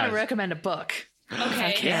I want to recommend a book.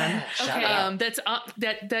 Okay. That's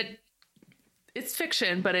that it's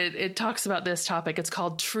fiction, but it talks about this topic. It's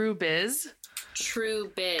called True Biz. True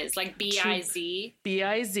Biz, like B-I-Z.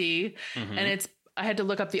 B-I-Z. Mm-hmm. And I had to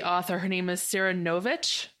look up the author. Her name is Sarah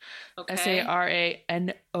Novic. Okay.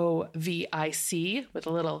 Saranovic with a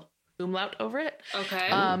little umlaut over it. Okay.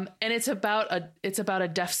 And it's about a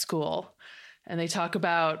deaf school, and they talk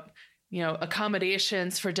about, you know,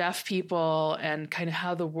 accommodations for deaf people and kind of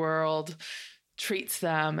how the world treats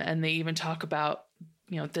them. And they even talk about,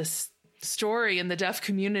 you know, this story in the deaf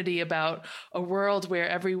community about a world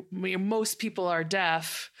where most people are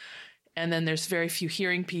deaf, and then there's very few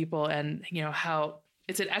hearing people, and, you know, how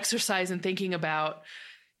it's an exercise in thinking about,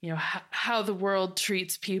 you know, how the world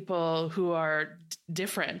treats people who are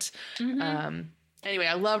different. Mm-hmm. Anyway,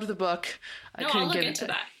 I loved the book. I'll look into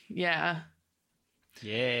that. Yeah.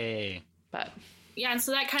 Yay. But yeah, and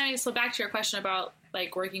so that kind of, so back to your question about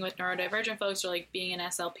like working with neurodivergent folks or like being an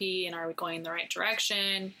SLP, and are we going in the right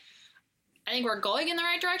direction? I think we're going in the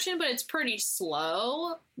right direction, but it's pretty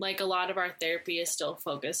slow. Like, a lot of our therapy is still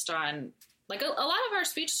focused on, like, a lot of our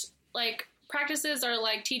speech like practices are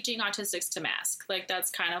like teaching autistics to mask. Like, that's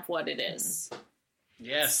kind of what it is.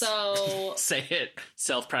 Yes. So say it.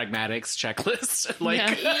 Self-pragmatics checklist.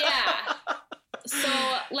 Like, yeah. So,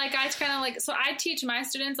 like, I kind of like, so I teach my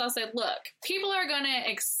students, I'll say, look, people are going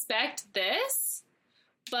to expect this,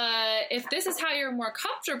 but if this is how you're more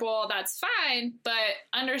comfortable, that's fine, but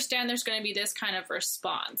understand there's going to be this kind of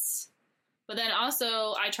response. But then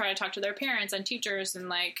also, I try to talk to their parents and teachers, and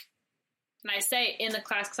like, and I say in the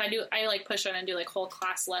class, because I like push on and do like whole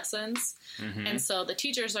class lessons. Mm-hmm. And so the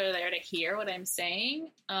teachers are there to hear what I'm saying,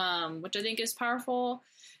 which I think is powerful.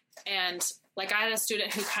 And like, I had a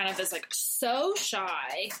student who kind of is like so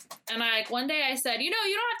shy. And one day I said, you know,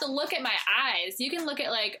 you don't have to look at my eyes. You can look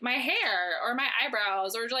at like my hair or my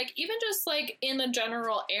eyebrows, or like even just like in the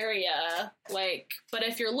general area. Like, but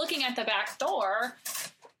if you're looking at the back door,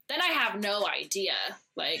 then I have no idea.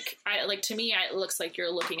 Like, to me, it looks like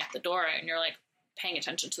you're looking at the door and you're like paying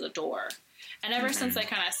attention to the door. And ever since I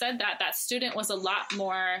kind of said that, that student was a lot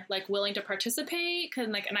more like willing to participate.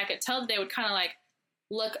 And I could tell that they would kind of like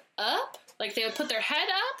look up, like they would put their head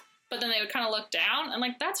up, but then they would kind of look down. I'm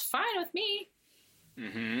like, that's fine with me.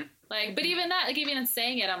 Mm-hmm. Like, but even that, like even in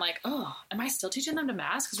saying it, I'm like, oh, am I still teaching them to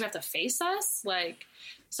mask because we have to face us? Like,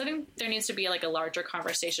 so I think there needs to be like a larger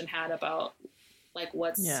conversation had about like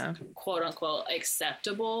what's quote unquote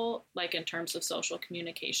acceptable, like in terms of social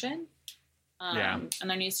communication. And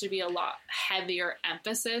there needs to be a lot heavier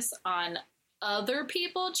emphasis on other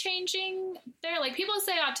people changing their, like, people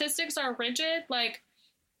say autistics are rigid. Like,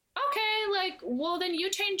 okay, like, well, then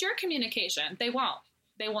you change your communication. They won't.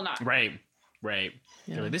 They will not. Right.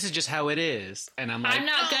 Yeah. Like, this is just how it is. And I'm like, I'm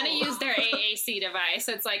not going to use their AAC device.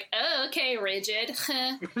 It's like, oh, okay, rigid.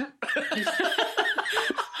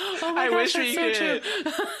 Oh my gosh, wish we so could.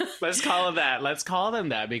 Let's call them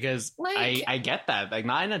that, because like, I get that. Like,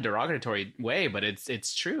 not in a derogatory way, but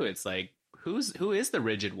it's true. It's like, who is the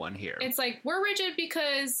rigid one here? It's like, we're rigid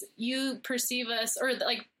because you perceive us, or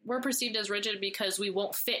like we're perceived as rigid because we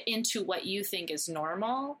won't fit into what you think is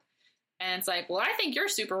normal. And it's like, well, I think you're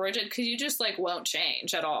super rigid because you just like won't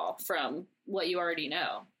change at all from what you already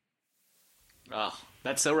know. Oh,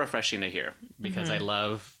 that's so refreshing to hear, because I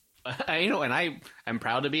love and I'm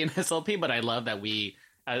proud to be an SLP, but I love that we,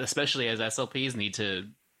 especially as SLPs, need to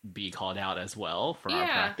be called out as well for our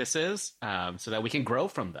practices, so that we can grow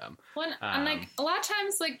from them. And like a lot of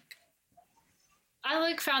times, like I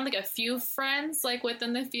like found like a few friends like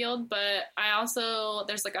within the field, but I also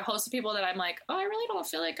there's like a host of people that I'm like, oh, I really don't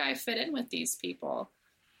feel like I fit in with these people,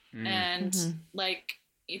 and like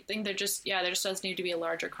you think there just does need to be a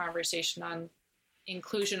larger conversation on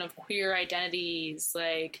inclusion of queer identities,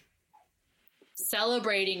 like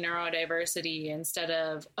celebrating neurodiversity instead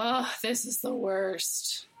of, oh, this is the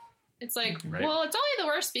worst. It's like, well, it's only the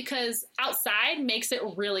worst because outside makes it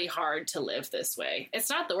really hard to live this way. It's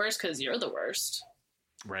not the worst because you're the worst.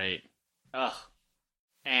 Right. Ugh.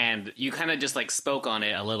 And you kind of just like spoke on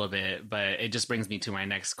it a little bit, but it just brings me to my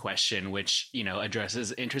next question, which,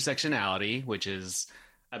 addresses intersectionality, which is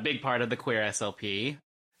a big part of the queer SLP.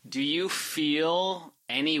 Do you feel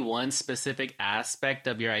any one specific aspect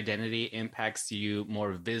of your identity impacts you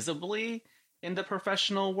more visibly in the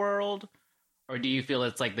professional world? Or do you feel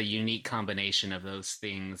it's like the unique combination of those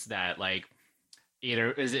things that like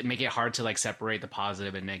either is it make it hard to like separate the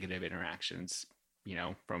positive and negative interactions,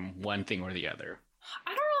 from one thing or the other?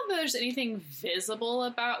 I don't know if there's anything visible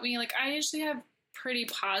about me. Like I usually have pretty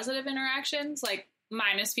positive interactions, like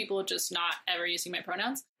minus people just not ever using my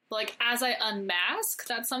pronouns. Like, as I unmask,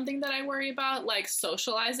 that's something that I worry about. Like,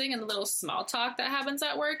 socializing and the little small talk that happens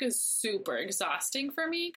at work is super exhausting for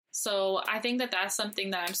me. So I think that that's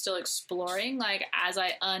something that I'm still exploring. Like, as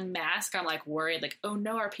I unmask, I'm, like, worried. Like, oh,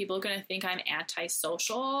 no, are people going to think I'm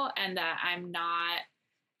antisocial and that I'm not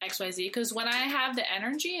XYZ? Because when I have the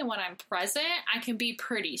energy and when I'm present, I can be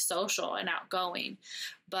pretty social and outgoing.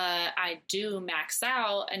 But I do max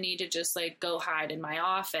out and need to just like go hide in my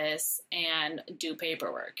office and do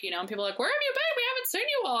paperwork, and people are like, where have you been? We haven't seen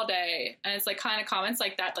you all day. And it's like kind of comments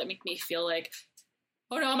like that make me feel like,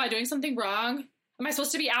 oh no, am I doing something wrong? Am I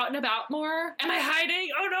supposed to be out and about more? Am I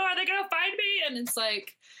hiding? Oh no, are they going to find me? And it's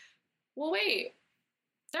like, well, wait,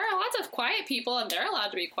 there are lots of quiet people and they're allowed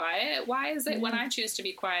to be quiet. Why is it when I choose to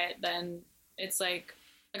be quiet, then it's like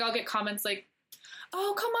I'll get comments like,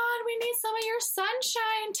 oh, come on, we need some of your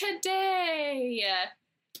sunshine today.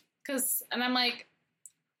 And I'm like,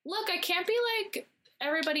 look, I can't be like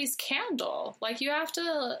everybody's candle. Like, you have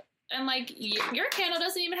to, and like, your candle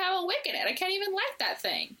doesn't even have a wick in it. I can't even light that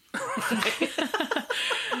thing.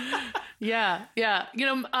 Yeah.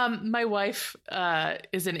 My wife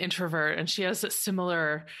is an introvert, and she has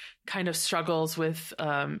similar kind of struggles with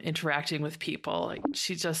interacting with people. Like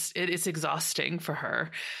it's exhausting for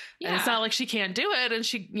her. Yeah. And it's not like she can't do it. And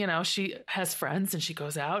she has friends and she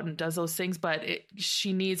goes out and does those things, but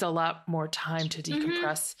she needs a lot more time to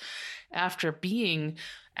decompress after being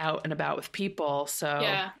out and about with people. So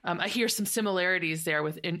I hear some similarities there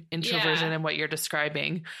with introversion and what you're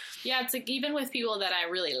describing. Yeah, it's like even with people that I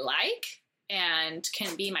really like and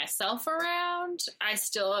can be myself around, I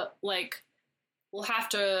still like will have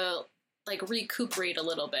to like recuperate a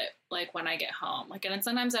little bit, like when I get home. Like, and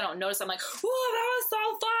sometimes I don't notice. I'm like, "Whoa, that was so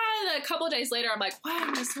fun!" And a couple of days later, I'm like, "Wow,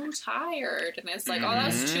 I'm so tired," and it's like, "Oh, that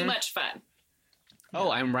was too much fun."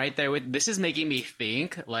 Oh, I'm right there with. This is making me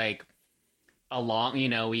think like along.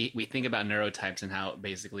 We think about neurotypes and how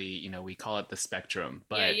basically we call it the spectrum,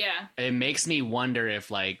 but it makes me wonder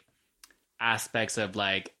if like aspects of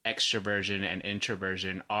like extroversion and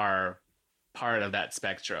introversion are part of that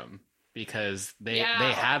spectrum. Because they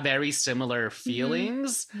have very similar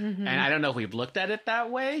feelings. And I don't know if we've looked at it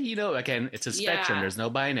that way. Again, it's a spectrum. There's no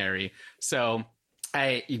binary. So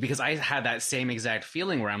because I had that same exact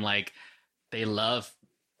feeling where I'm like,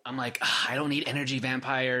 I'm like, I don't need energy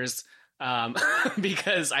vampires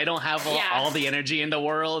because I don't have all the energy in the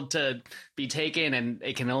world to be taken, and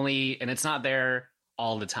it's not there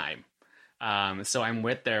all the time. So I'm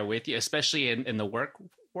there with you, especially in the work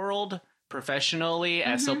world. Professionally,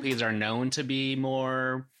 SLPs are known to be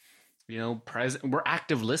more, present. We're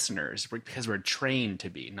active listeners because we're trained to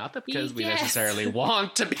be, not because we necessarily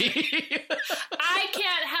want to be. I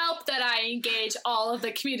can't help that I engage all of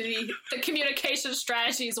the communication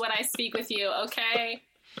strategies when I speak with you, okay?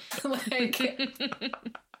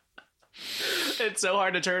 It's so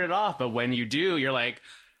hard to turn it off, but when you do, you're like,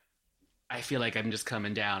 I feel like I'm just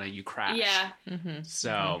coming down and you crash. Yeah.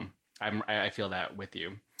 So I feel that with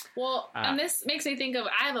you. Well, and this makes me think of,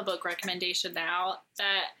 I have a book recommendation now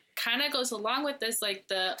that kind of goes along with this, or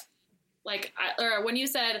when you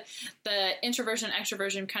said the introversion,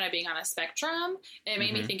 extroversion kind of being on a spectrum, it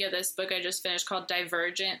made me think of this book I just finished called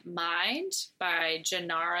Divergent Mind by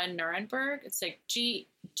Janara Nuremberg. It's like Jenara,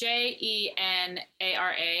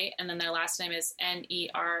 and then their last name is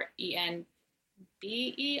Nerenberg.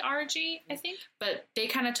 BERG, I think. But they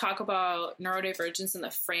kind of talk about neurodivergence in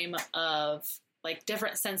the frame of like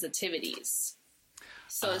different sensitivities.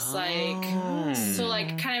 So it's like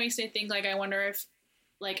kind of makes me think like, I wonder if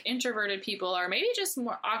like introverted people are maybe just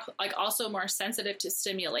more like also more sensitive to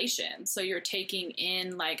stimulation. So you're taking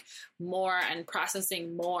in like more and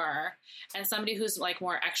processing more. And somebody who's like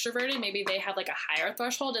more extroverted, maybe they have like a higher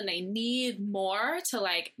threshold and they need more to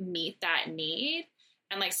like meet that need.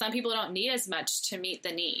 And like some people don't need as much to meet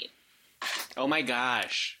the need. Oh my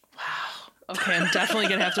gosh. Wow. Okay, I'm definitely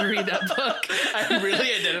going to have to read that book. I'm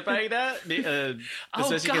really identifying that.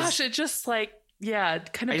 Oh gosh, it just like, yeah,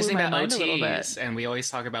 it kind of blew my mind a little bit. And we always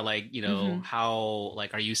talk about like, you know, how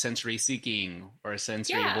like, are you sensory seeking or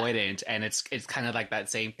sensory avoidant? And it's kind of like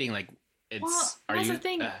that same thing. Like that's the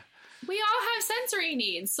thing. We all have sensory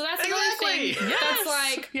needs. So that's another thing. That's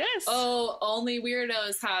like, oh, only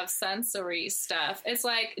weirdos have sensory stuff. It's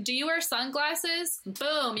like, do you wear sunglasses?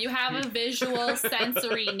 Boom, you have a visual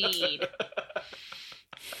sensory need.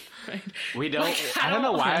 Right. We don't, like, I don't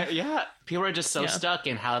know why. Yeah. People are just so stuck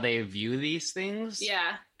in how they view these things.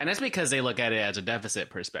 Yeah. And that's because they look at it as a deficit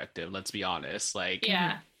perspective. Let's be honest. Like,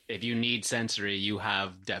 if you need sensory, you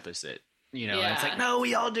have deficit. You know, and it's like, no,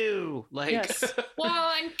 we all do. Like,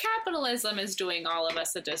 well, and capitalism is doing all of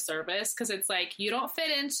us a disservice because it's like, you don't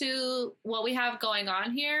fit into what we have going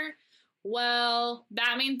on here. Well,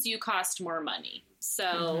 that means you cost more money.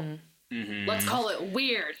 So let's call it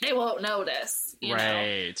weird. They won't notice. You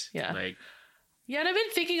know? Yeah. Like, yeah, and I've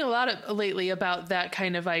been thinking a lot lately about that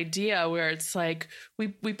kind of idea where it's like we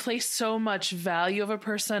place so much value of a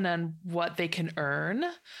person and what they can earn.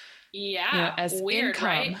 Yeah, you know, as weird, income.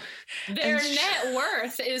 Right? Their net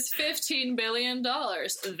worth is $15 billion.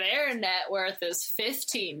 Their net worth is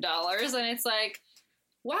 $15. And it's like,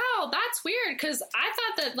 wow, that's weird. Because I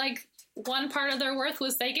thought that, like, one part of their worth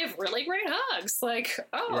was they give really great hugs. Like,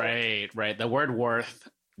 oh. Right. The word worth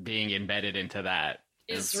being embedded into that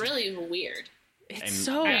is really weird. It's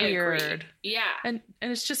so weird. Agree. Yeah. And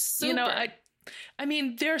it's just, super. You know, I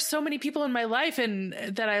mean, there are so many people in my life and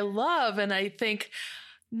that I love. And I think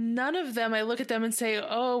none of them, I look at them and say,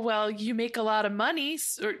 oh, well, you make a lot of money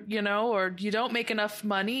or, you know, or you don't make enough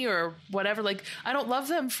money or whatever. Like, I don't love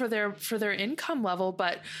them for their income level,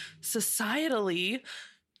 but societally,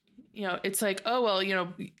 you know, it's like, oh, well, you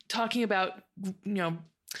know, talking about, you know,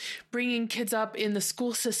 bringing kids up in the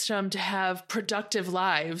school system to have productive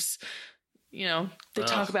lives. You know, they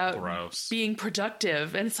talk about being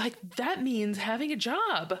productive, and it's like, that means having a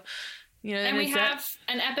job. You know, and we have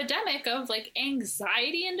an epidemic of like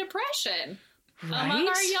anxiety and depression among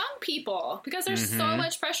our young people because there's so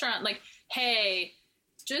much pressure on like, hey,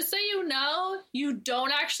 just so you know, you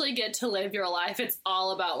don't actually get to live your life. It's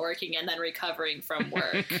all about working and then recovering from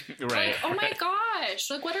work. Like, oh my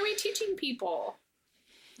gosh, like what are we teaching people?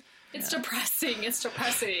 It's depressing. It's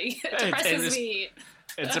depressing. It depresses me.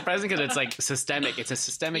 It's surprising because it's like systemic. It's a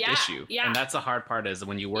systemic issue. Yeah. And that's the hard part is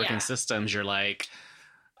when you work in systems, you're like,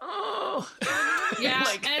 oh. Yeah.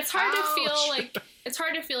 Like, and it's hard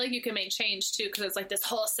to feel like you can make change too because it's like this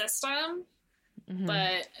whole system.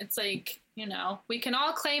 But it's like, you know, we can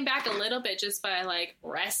all claim back a little bit just by like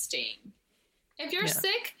resting. If you're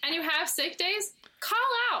sick and you have sick days, call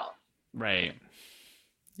out. Right.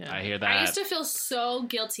 Yeah. I hear that. I used to feel so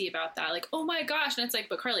guilty about that. Like, oh my gosh. And it's like,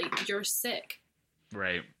 but Carly, you're sick.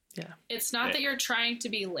 Right. Yeah. It's not that you're trying to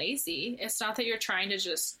be lazy. It's not that you're trying to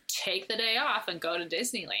just take the day off and go to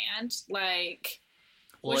Disneyland. Like,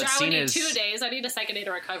 which I would need 2 days. I need a second day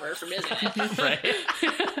to recover from Disneyland. Right.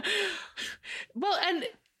 Well, and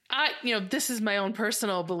you know, this is my own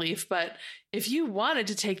personal belief, but if you wanted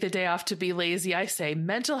to take the day off to be lazy, I say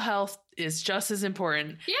mental health is just as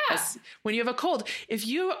important. Yeah. As when you have a cold. If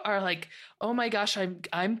you are like, oh my gosh,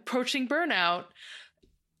 I'm approaching burnout,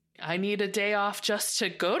 I need a day off just to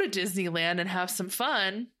go to Disneyland and have some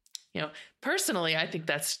fun. You know, personally, I think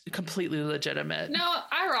that's completely legitimate. No,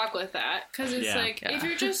 I rock with that because it's if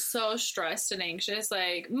you're just so stressed and anxious,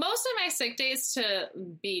 like most of my sick days, to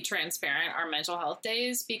be transparent, are mental health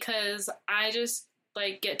days because I just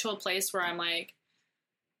like get to a place where I'm like,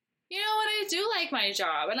 you know what, I do like my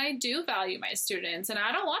job and I do value my students and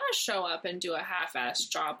I don't want to show up and do a half-assed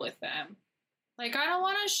job with them. Like, I don't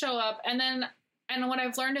want to show up and what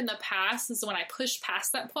I've learned in the past is when I push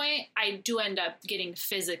past that point, I do end up getting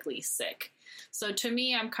physically sick. So to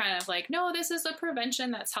me, I'm kind of like, no, this is a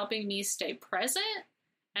prevention that's helping me stay present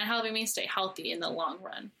and helping me stay healthy in the long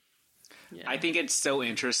run. Yeah. I think it's so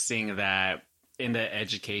interesting that in the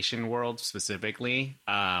education world specifically,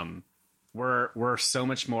 we're so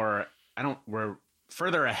much more, we're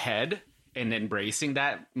further ahead in embracing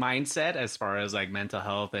that mindset as far as like mental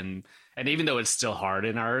health and even though it's still hard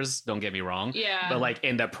in ours, don't get me wrong. Yeah. But like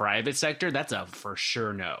in the private sector, that's a for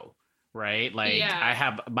sure no. Right? Like I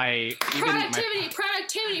have productivity,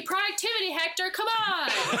 Hector, come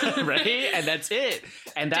on. Right? And that's it.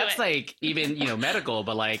 And that's like even, medical,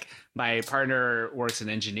 but like my partner works in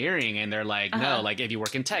engineering and they're like, no, like if you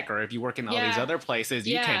work in tech or if you work in all these other places,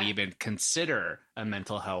 you can't even consider a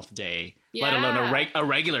mental health day, let alone a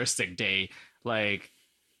regular sick day. Like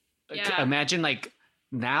imagine like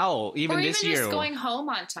now, even this year. Or even just going home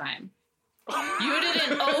on time. You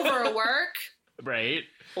didn't overwork. Right.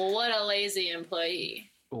 What a lazy employee.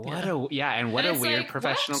 What a weird like,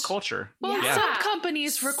 professional culture. Well, some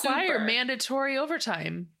companies require mandatory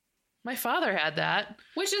overtime. My father had that.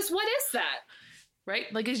 What is that?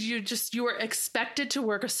 Right? Like you were expected to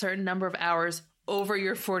work a certain number of hours over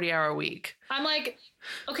your 40-hour week. I'm like,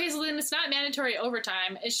 okay, so then it's not mandatory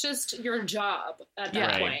overtime. It's just your job at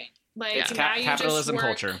that point. Like now you capitalism just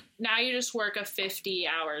work, culture. Now you just work a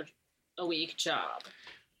 50-hour a week job.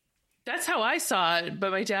 That's how I saw it, but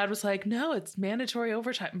my dad was like, "No, it's mandatory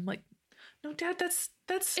overtime." I'm like, "No, Dad, that's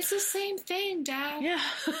it's the same thing, Dad." Yeah.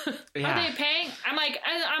 Are they paying?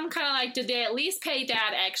 I'm kind of like, did they at least pay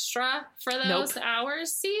Dad extra for those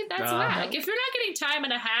hours? See, that's whack. If you're not getting time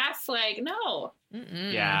and a half, like, no.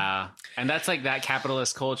 Mm-mm. Yeah, and that's like that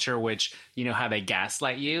capitalist culture, which how they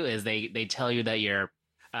gaslight you is they tell you that you're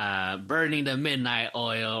burning the midnight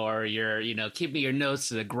oil or you're keeping your nose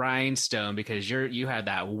to the grindstone because you have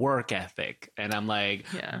that work ethic, and I'm like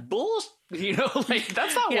like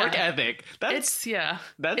that's not work ethic. That's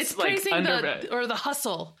it's like praising the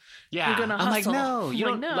hustle. Yeah, you're gonna I'm hustle. like no, you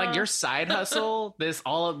don't no. like your side hustle.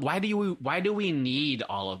 Why do we need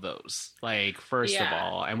all of those? Like first of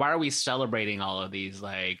all, and why are we celebrating all of these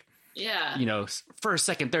like first,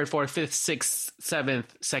 second, third, fourth, fifth, sixth,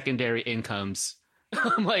 seventh secondary incomes?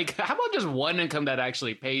 I'm like, how about just one income that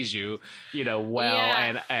actually pays you,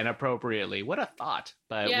 and appropriately? What a thought.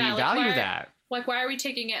 But we value that. Like, why are we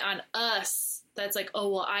taking it on us? That's like, oh,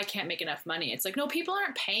 well, I can't make enough money. It's like, no, people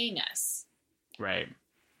aren't paying us. Right.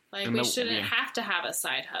 Like, we shouldn't have to have a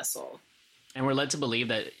side hustle. And we're led to believe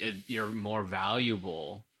that you're more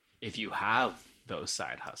valuable if you have those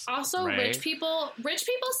side hustles. Also, right? rich people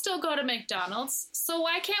still go to McDonald's. So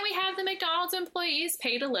why can't we have the McDonald's employees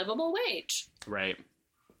paid a livable wage? Right.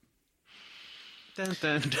 Dun,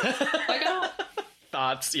 dun, dun.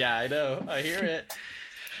 Thoughts. Yeah, I know. I hear it.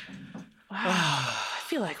 Wow. I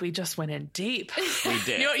feel like we just went in deep. We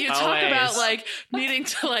did. You talk about like needing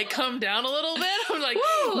to like come down a little bit. I'm like,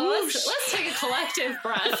 let's take a collective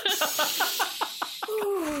breath.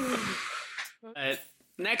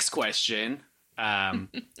 Next question.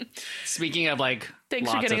 Speaking of like,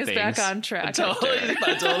 thanks for getting us back on track.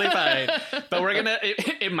 Totally fine. But we're gonna.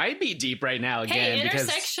 It might be deep right now again. Hey,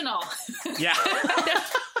 intersectional. Yeah,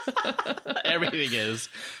 everything is.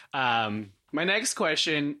 My next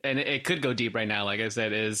question, and it could go deep right now, like I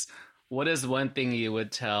said, is what is one thing you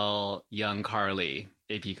would tell young Carly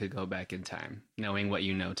if you could go back in time, knowing what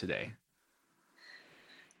you know today?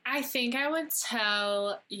 I think I would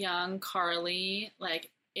tell young Carly,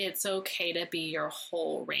 like, it's okay to be your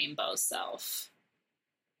whole rainbow self.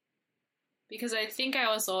 Because I think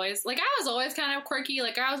I was always kind of quirky.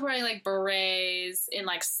 Like, I was wearing, like, berets in,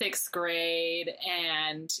 like, 6th grade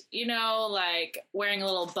and, like, wearing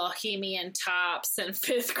little bohemian tops in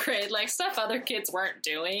 5th grade. Like, stuff other kids weren't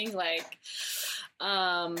doing. Like,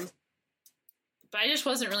 but I just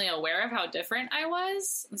wasn't really aware of how different I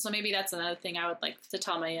was. And so maybe that's another thing I would like to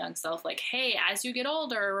tell my young self. Like, hey, as you get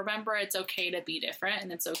older, remember it's okay to be different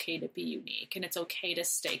and it's okay to be unique and it's okay to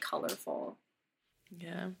stay colorful.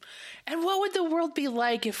 Yeah. And what would the world be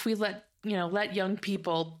like if we let young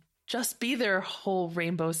people just be their whole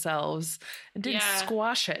rainbow selves and didn't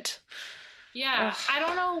squash it? Yeah. Ugh. I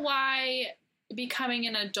don't know why becoming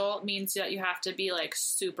an adult means that you have to be like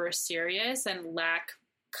super serious and lack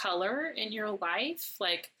color in your life.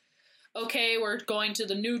 Like, okay, we're going to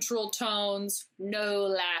the neutral tones, no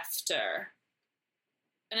laughter.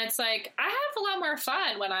 And it's like, I have a lot more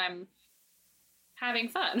fun when I'm having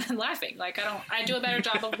fun and laughing. Like, I do a better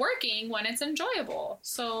job of working when it's enjoyable.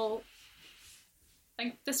 So,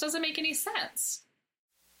 like, this doesn't make any sense.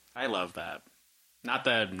 I love that. Not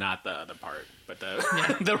the other part, but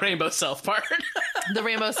the rainbow self part. The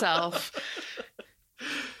rainbow self.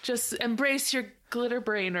 Just embrace your glitter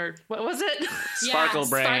brain, or what was it? Sparkle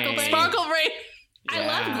brain. Sparkle brain. I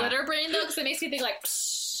love glitter brain though, because it makes me think like.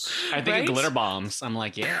 I think of glitter bombs. I'm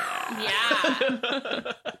like, yeah.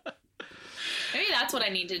 Maybe that's what I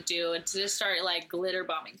need to do, to just start like glitter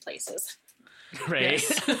bombing places. Right.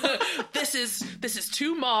 Yes. This is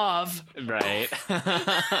too mauve. Right.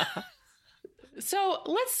 So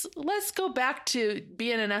let's go back to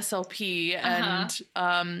being an SLP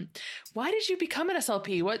and why did you become an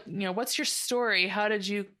SLP? What's your story? How did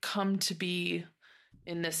you come to be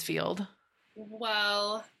in this field?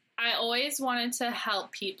 Well, I always wanted to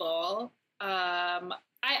help people. I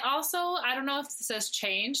don't know if this has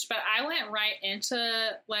changed, but I went right into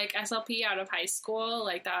like SLP out of high school.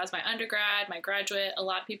 Like that was my undergrad, my graduate. A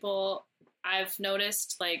lot of people I've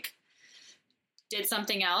noticed like did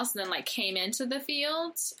something else and then like came into the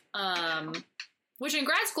field. Which in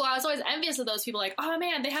grad school, I was always envious of those people like, oh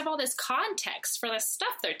man, they have all this context for the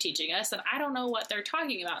stuff they're teaching us. And I don't know what they're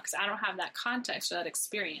talking about because I don't have that context or that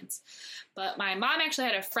experience. But my mom actually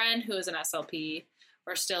had a friend who was an SLP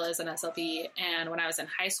or still is an SLP. And when I was in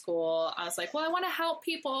high school, I was like, well, I want to help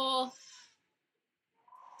people.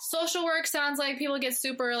 Social work sounds like people get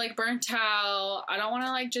super like burnt out. I don't want to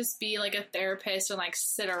like just be like a therapist and like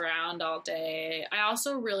sit around all day. I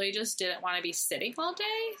also really just didn't want to be sitting all day.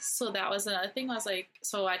 So that was another thing. I was like,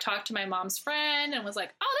 so I talked to my mom's friend and was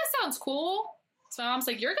like, oh, that sounds cool. So my mom's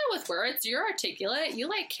like, you're good with words. You're articulate. You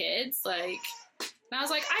like kids. Like, and I was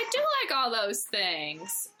like, I do like all those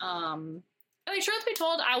things. And like, truth be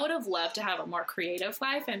told, I would have loved to have a more creative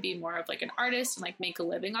life and be more of like an artist and like make a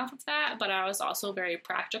living off of that. But I was also very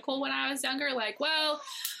practical when I was younger. Like, well,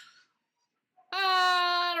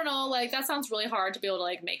 I don't know, like that sounds really hard to be able to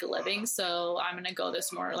like make a living. So I'm going to go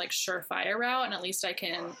this more like surefire route. And at least I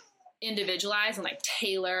can individualize and like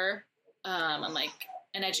tailor and like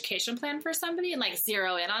an education plan for somebody and like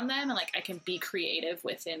zero in on them. And like, I can be creative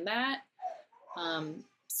within that.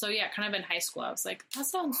 So yeah, kind of in high school, I was like, that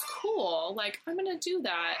sounds cool. Like, I'm going to do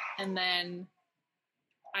that. And then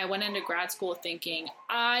I went into grad school thinking,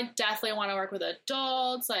 I definitely want to work with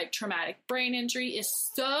adults. Like, traumatic brain injury is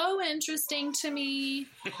so interesting to me.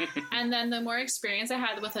 And then the more experience I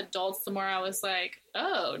had with adults, the more I was like,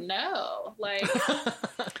 oh no, like,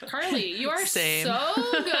 Carly, you are so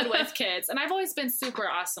good with kids. And I've always been super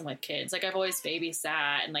awesome with kids. Like, I've always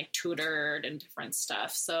babysat and like tutored and different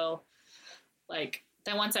stuff. So like,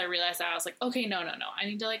 then once I realized that, I was like, okay, no. I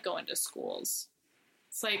need to like go into schools.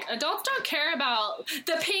 It's like adults don't care about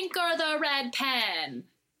the pink or the red pen.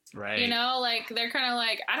 Right. You know, like they're kind of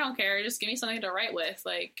like, I don't care. Just give me something to write with.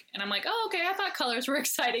 Like, and I'm like, oh, okay. I thought colors were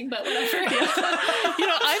exciting, but whatever.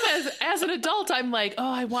 I'm as an adult, I'm like,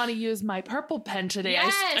 oh, I want to use my purple pen today.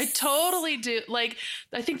 Yes. I totally do. Like,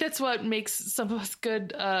 I think that's what makes some of us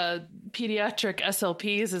good pediatric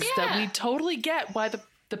SLPs is that we totally get why the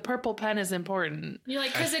purple pen is important. You're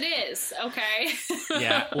like, because it is. Okay.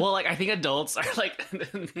 Yeah. Well, like, I think adults are like,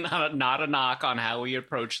 not a knock on how we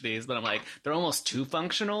approach these, but I'm like, they're almost too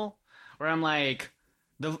functional. Where I'm like,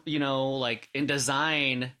 like in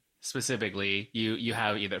design specifically, you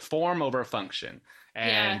have either form over function.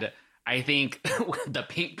 And I think the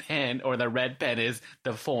pink pen or the red pen is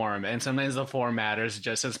the form, and sometimes the form matters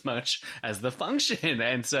just as much as the function.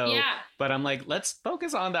 And so, but I'm like, let's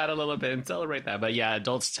focus on that a little bit and celebrate that. But yeah,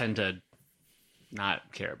 adults tend to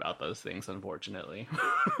not care about those things, unfortunately.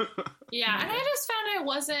 Yeah, and I just found I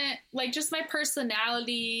wasn't, like, just my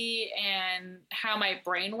personality and how my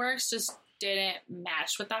brain works just didn't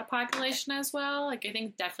match with that population as well. Like, I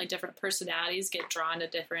think definitely different personalities get drawn to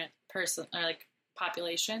different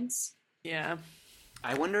populations. Yeah.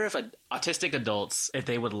 I wonder if autistic adults, if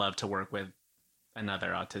they would love to work with another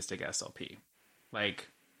autistic SLP. Like,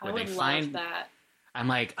 I would love that. I'm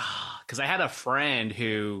like, because I had a friend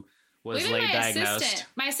who was late diagnosed.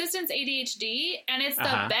 My assistant's ADHD, and it's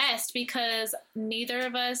the best because neither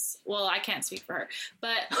of us, well, I can't speak for her,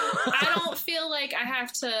 but I don't feel like I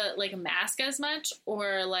have to like mask as much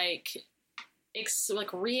or like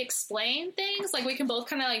re-explain things. Like, we can both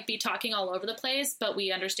kind of like be talking all over the place, but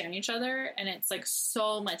we understand each other, and it's like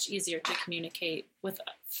so much easier to communicate with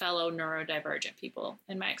fellow neurodivergent people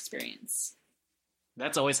in my experience.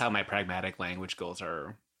 That's always how my pragmatic language goals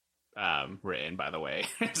are written, by the way.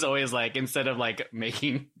 It's always like, instead of like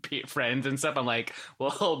making friends and stuff, I'm like,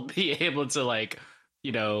 well, be able to like,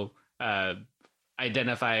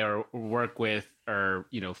 identify or work with or,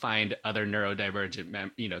 find other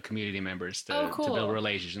neurodivergent, community members to build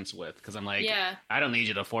relationships with. Because I'm like, I don't need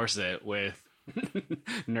you to force it with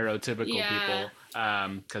neurotypical people,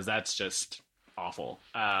 because that's just awful.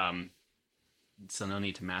 So no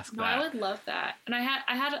need to mask that. I would love that. And I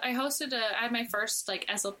had my first like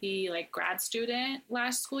SLP like grad student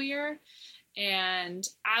last school year, and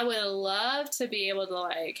I would love to be able to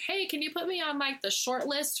like, hey, can you put me on like the short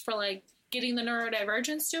list for like getting the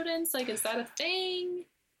neurodivergent students? Like, is that a thing?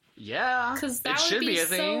 Yeah, because that would be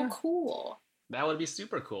so cool. That would be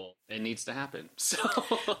super cool. It needs to happen. So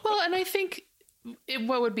Well, and I think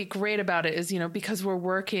what would be great about it is, because we're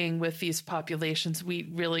working with these populations, we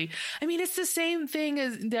really, it's the same thing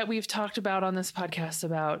as that we've talked about on this podcast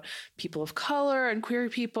about people of color and queer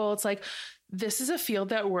people. It's like, this is a field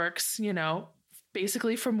that works,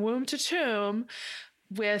 basically from womb to tomb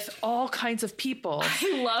with all kinds of people.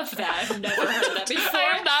 I love that. I've never heard that before. I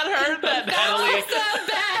have not heard that, Natalie.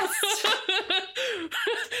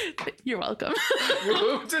 You're welcome.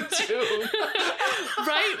 Womb to tomb.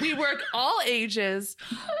 Right? We work all ages,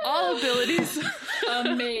 all abilities.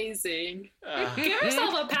 Amazing. Give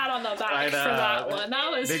yourself a pat on the back for that one.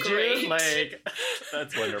 That was great. You?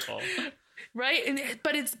 That's wonderful. Right.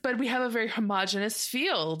 But we have a very homogenous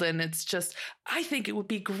field, and it's just, I think it would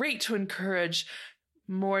be great to encourage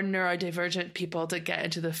more neurodivergent people to get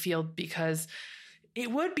into the field, because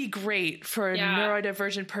it would be great for a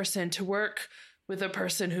neurodivergent person to work with a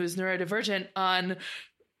person who's neurodivergent on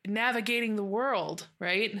navigating the world.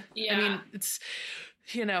 Right. Yeah. It's,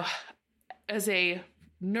 as a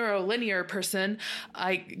neurolinear person,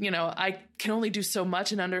 I can only do so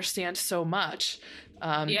much and understand so much.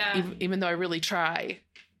 Even though I really try.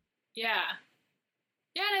 Yeah.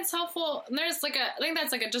 Yeah. And it's helpful. And there's I think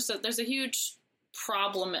that's there's a huge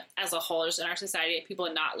problem as a whole just in our society of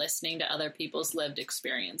people not listening to other people's lived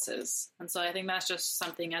experiences. And so I think that's just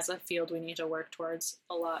something as a field we need to work towards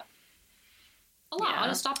a lot. Yeah. I'll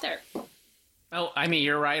just stop there. Oh,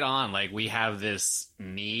 you're right on. We have this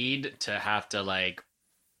need to have to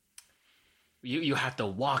you have to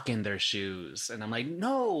walk in their shoes. And I'm like,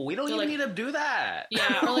 no, we don't even need to do that.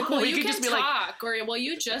 Yeah. Or well, you can just talk. Or, well,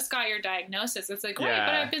 you just got your diagnosis. It's like, wait,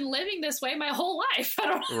 but I've been living this way my whole life. I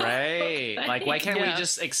don't know. Right. Why can't we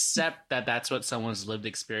just accept that that's what someone's lived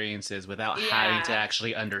experience is without having to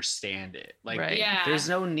actually understand it? There's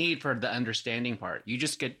no need for the understanding part. You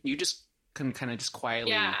just can kind of just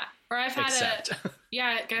quietly Or I've accept.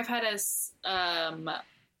 I've had a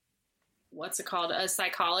what's it called? A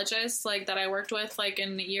psychologist that I worked with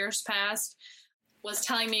in the years past was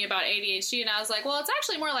telling me about ADHD, and I was like, well, it's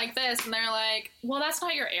actually more like this. And they're like, well, that's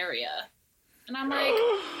not your area. And I'm like,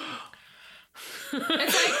 it's like,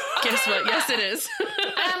 okay, guess what? Yes, it is.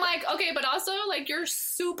 And I'm like, okay, but also you're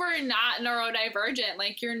super not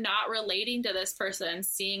neurodivergent. You're not relating to this person,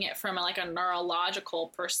 seeing it from a neurological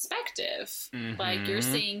perspective. Mm-hmm. You're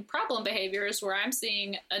seeing problem behaviors where I'm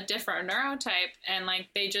seeing a different neurotype, and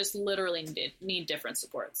they just literally need different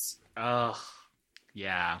supports. Oh,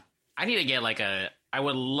 yeah. I need to get I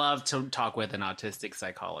would love to talk with an autistic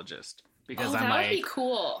psychologist, because that would be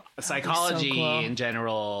cool. Psychology in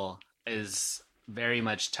general is very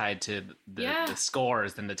much tied to the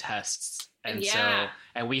scores and the tests. And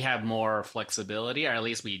and we have more flexibility, or at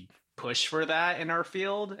least we push for that in our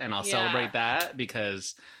field. And I'll celebrate that,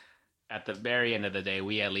 because at the very end of the day,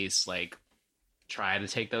 we at least try to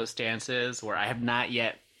take those stances, where I have not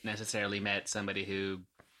yet necessarily met somebody who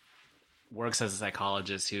works as a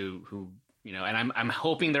psychologist who and I'm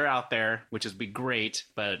hoping they're out there, which would be great,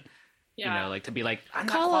 but to be I'm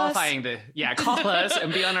not qualifying to call us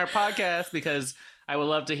and be on our podcast, because I would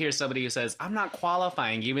love to hear somebody who says, I'm not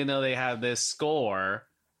qualifying, even though they have this score.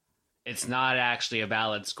 It's not actually a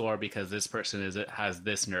valid score because this person has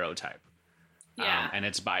this neurotype. And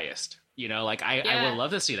it's biased. I would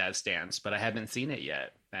love to see that stance, but I haven't seen it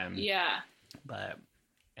yet. But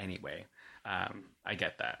anyway, I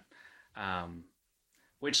get that.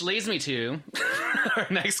 Which leads me to our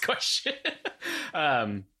next question.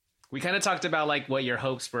 We kind of talked about what your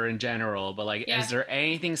hopes were in general, but is there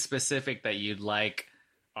anything specific that you'd like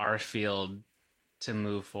our field to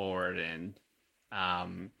move forward in?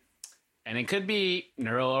 And it could be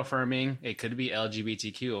neuro-affirming, it could be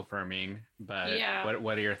LGBTQ affirming, but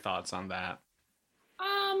what are your thoughts on that?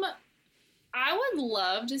 I would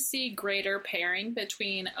love to see greater pairing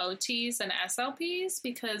between OTs and SLPs,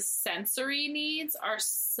 because sensory needs are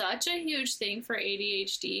such a huge thing for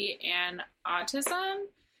ADHD and autism.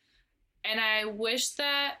 And I wish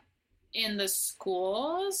that in the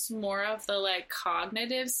schools, more of the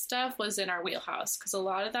cognitive stuff was in our wheelhouse, because a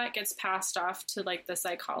lot of that gets passed off to the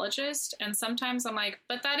psychologist. And sometimes I'm like,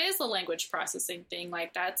 but that is the language processing thing.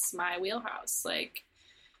 That's my wheelhouse.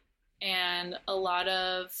 And a lot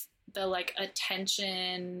of the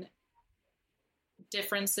attention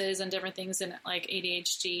differences and different things in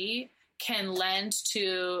ADHD can lend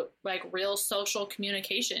to real social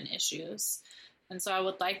communication issues. And so I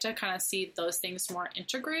would like to kind of see those things more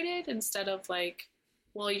integrated, instead of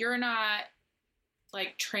well, you're not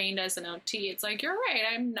trained as an OT. It's you're right,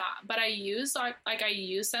 I'm not, but I use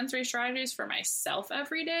sensory strategies for myself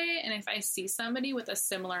every day. And if I see somebody with a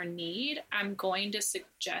similar need, I'm going to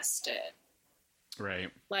suggest it. Right.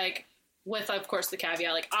 Like, with, of course, the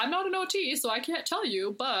caveat, like, I'm not an OT, so I can't tell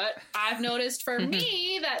you, but I've noticed for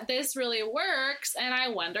me that this really works, and I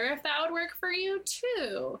wonder if that would work for you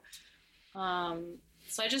too.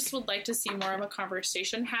 So I just would like to see more of a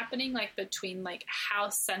conversation happening, like, between, like, how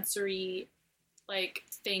sensory, like,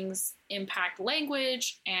 things impact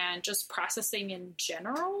language and just processing in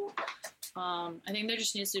general. I think there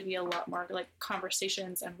just needs to be a lot more, like,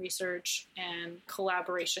 conversations and research and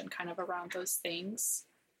collaboration kind of around those things.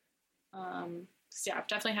 Yeah, I've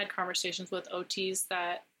definitely had conversations with OTs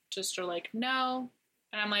that just are like, no.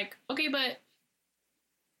 And I'm like, okay, but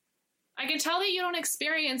I can tell that you don't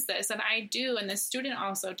experience this, and I do, and the student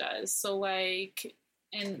also does. So, like,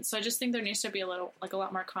 and so I just think there needs to be a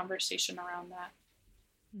lot more conversation around that.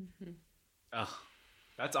 Mm-hmm. Oh,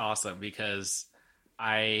 that's awesome, because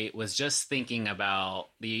I was just thinking about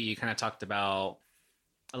you kind of talked about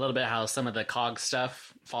a little bit how some of the cog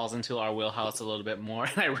stuff falls into our wheelhouse a little bit more.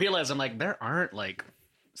 And I realized I'm like, there aren't like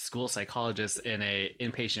school psychologists in a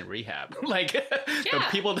inpatient rehab. Like the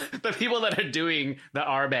people that are doing the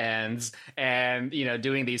R bands and, you know,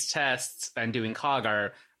 doing these tests and doing cog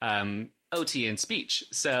are OT and speech.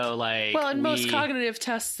 So like, well, and most cognitive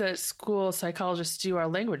tests that school psychologists do are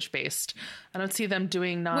language based. I don't see them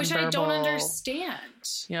doing nonverbal, which I don't understand.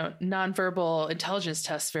 You know, nonverbal intelligence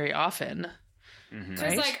tests very often. Because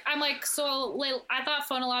right? like I'm like, so like, I thought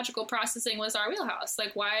phonological processing was our wheelhouse.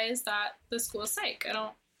 Like, why is that the school psych? I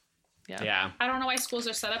don't know why schools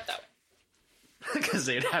are set up that way. Because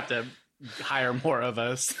they'd have to hire more of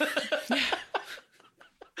us.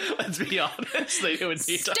 Let's be honest, they would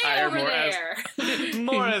need to hire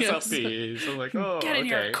more SLPs. I'm like, oh, get in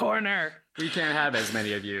your corner. We can't have as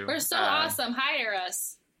many of you. We're so awesome. Hire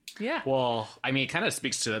us. Yeah. Well, I mean, it kind of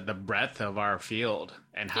speaks to the breadth of our field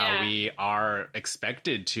and how we are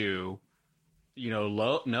expected to, you know,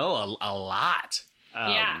 know a lot.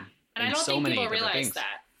 And I don't think people realize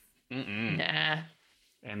that. Nah.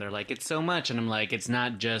 And they're like, it's so much. And I'm like, it's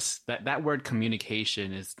not just that word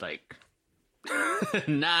communication is like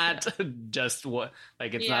not just what,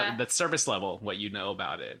 like, it's not the surface level, what you know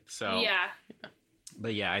about it. So,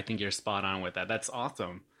 but yeah, I think you're spot on with that. That's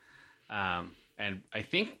awesome. And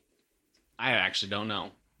I actually don't know.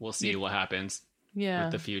 We'll see what happens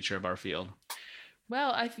with the future of our field.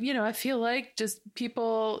 Well, I feel like just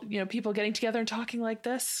people getting together and talking like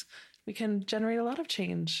this, we can generate a lot of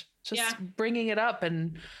change. Just bringing it up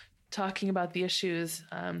and talking about the issues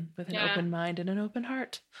with an open mind and an open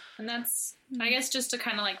heart. And that's, I guess, just to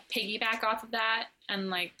kind of like piggyback off of that. And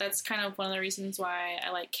like, that's kind of one of the reasons why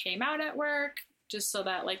I like came out at work, just so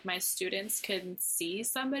that like my students can see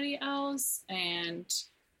somebody else. And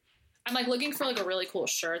I'm like looking for like a really cool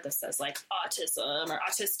shirt that says like autism or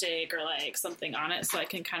autistic or like something on it, so I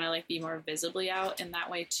can kind of like be more visibly out in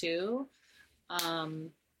that way too.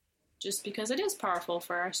 Just because it is powerful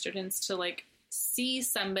for our students to like see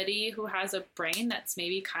somebody who has a brain that's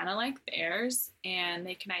maybe kind of like theirs, and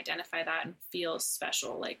they can identify that and feel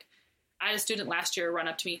special. Like, I had a student last year run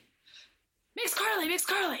up to me, Miss Carly, Miss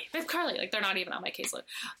Carly, Miss Carly. Like, they're not even on my caseload.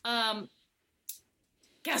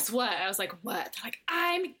 Guess what? I was like, what? They're like,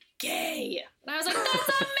 I'm gay. And I was like, that's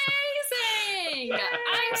amazing.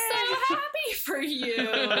 I'm so happy for you.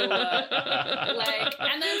 Like,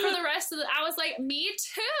 and then for the rest of I was like, me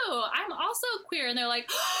too. I'm also queer. And they're like,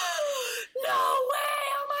 oh, no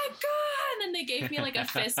way. Oh my God. And then they gave me like a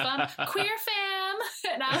fist bump. Queer fam.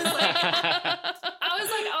 And I was like,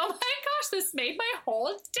 oh my gosh, this made my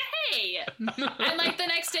whole day. And like the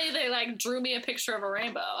next day they like drew me a picture of a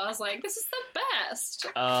rainbow. I was like, this is the best.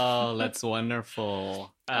 Oh, that's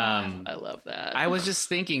wonderful. I love that. I was just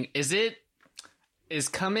thinking, is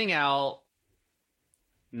coming out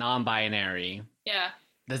non-binary? Yeah.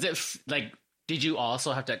 Does it did you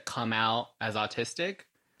also have to come out as autistic?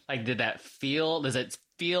 Like, does it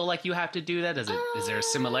feel like you have to do that? Is there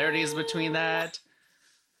similarities between that?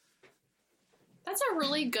 That's a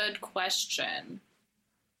really good question.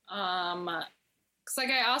 'Cause like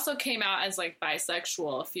I also came out as like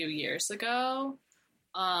bisexual a few years ago.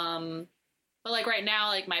 But like right now,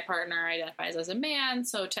 like my partner identifies as a man,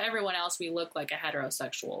 so to everyone else we look like a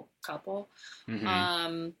heterosexual couple.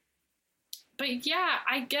 Mm-hmm. But yeah,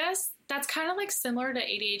 I guess that's kind of like similar to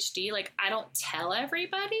ADHD. Like, I don't tell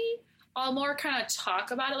everybody. I'll more kind of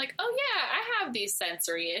talk about it, like, oh yeah, I have these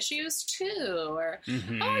sensory issues too, or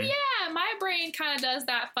oh yeah, my brain kind of does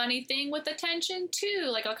that funny thing with attention too.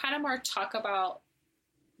 Like, I'll kind of more talk about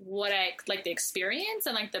what I like, the experience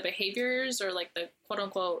and like the behaviors or like the quote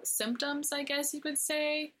unquote symptoms, I guess you could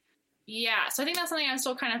say. Yeah, so I think that's something I'm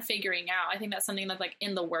still kind of figuring out. I think that's something that's like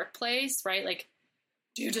in the workplace, right? Like,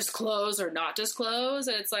 do you disclose or not disclose?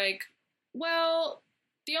 And it's like, Well,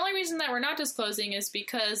 the only reason that we're not disclosing is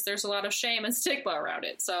because there's a lot of shame and stigma around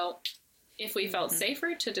it. So if we felt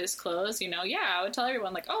safer to disclose, I would tell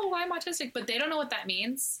everyone like, oh, I'm autistic, but they don't know what that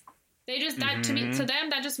means. They just, that to me, to them,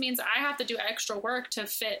 that just means I have to do extra work to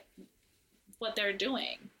fit what they're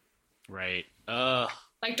doing. Right.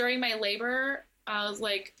 Like during my labor, I was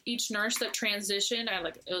like, each nurse that transitioned,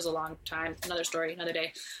 it was a long time, another story, another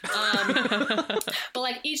day. But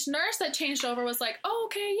like each nurse that changed over was like, oh,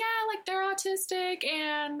 okay, yeah, like they're autistic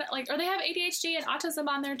and like, or they have ADHD and autism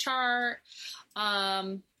on their chart.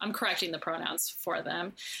 I'm correcting the pronouns for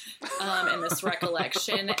them, in this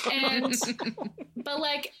recollection. But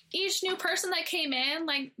like each new person that came in,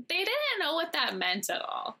 like they didn't know what that meant at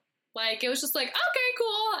all. Like, it was just like, okay,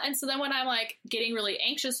 cool. And so then when I'm, like, getting really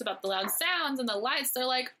anxious about the loud sounds and the lights, they're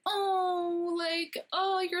like, oh,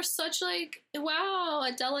 you're such, like, wow,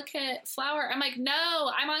 a delicate flower. I'm like, no,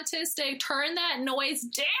 I'm autistic. Turn that noise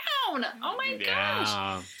down. Oh, my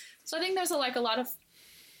gosh. So I think there's, a lot of,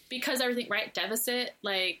 because everything, right, deficit,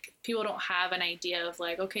 like, people don't have an idea of,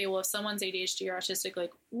 like, okay, well, if someone's ADHD or autistic,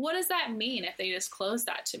 like, what does that mean if they disclose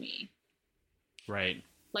that to me? Right.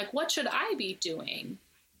 Like, what should I be doing?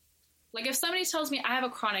 Like, if somebody tells me I have a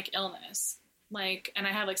chronic illness, like, and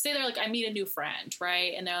I have, like, say they're, like, I meet a new friend,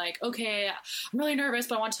 right? And they're like, okay, I'm really nervous,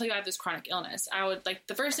 but I want to tell you I have this chronic illness. I would, like,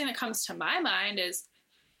 the first thing that comes to my mind is,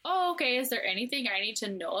 oh, okay, is there anything I need to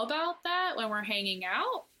know about that when we're hanging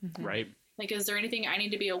out? Right. Like, is there anything I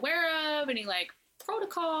need to be aware of? Any, like,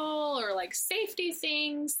 protocol or, like, safety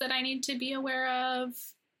things that I need to be aware of?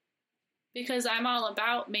 Because I'm all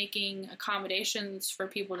about making accommodations for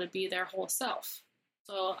people to be their whole self.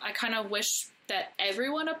 So I kind of wish that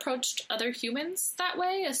everyone approached other humans that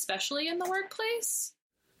way, especially in the workplace.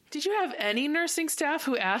 Did you have any nursing staff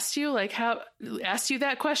who asked you, like, asked you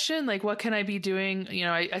that question? Like, what can I be doing?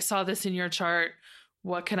 I saw this in your chart.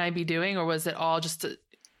 What can I be doing? Or was it all just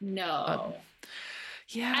no.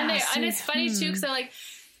 Yeah. And it's funny too, because they're like,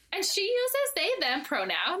 and she uses they, them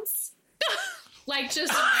pronouns. Like,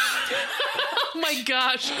 just oh my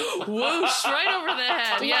gosh, whoosh, right over the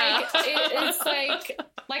head. Yeah. It's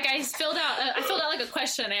like I filled out like a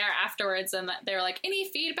questionnaire afterwards, and they were like, any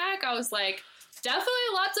feedback? I was like, definitely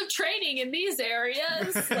lots of training in these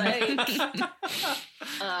areas. Like,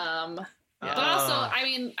 but also, I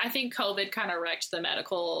mean, I think COVID kind of wrecked the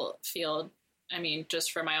medical field. I mean,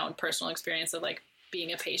 just from my own personal experience of like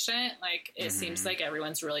being a patient, like it seems like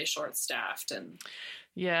everyone's really short staffed and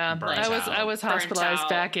yeah, I was hospitalized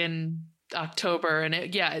back in October, and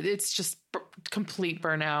it's just complete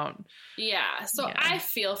burnout. Yeah, so I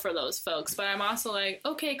feel for those folks, but I'm also like,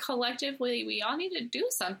 okay, collectively, we all need to do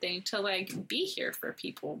something to like be here for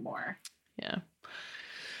people more.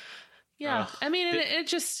 Yeah. I mean, it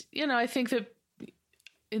just, I think that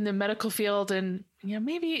in the medical field and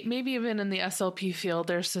maybe even in the SLP field,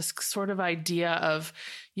 there's this sort of idea of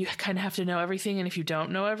you kind of have to know everything. And if you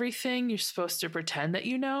don't know everything, you're supposed to pretend that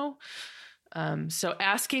you know. So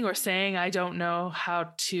asking or saying, I don't know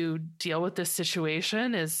how to deal with this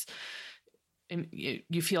situation is,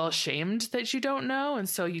 you feel ashamed that you don't know. And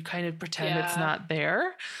so you kind of pretend it's not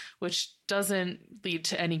there, which doesn't lead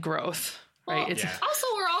to any growth. Right. Well, also,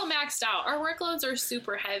 we're all maxed out. Our workloads are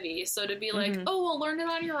super heavy. So to be like, oh, well, learn it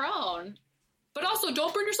on your own. But also,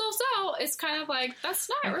 don't burn yourselves out. It's kind of like, that's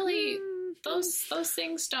not really, those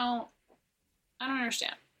things don't, I don't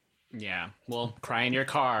understand. Yeah. Well, cry in your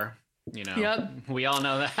car, Yep. We all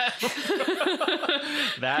know that.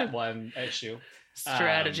 That one issue.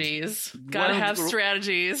 Strategies. Gotta have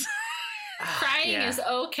strategies. Crying is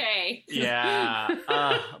okay. Yeah.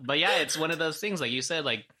 But yeah, it's one of those things, like you said,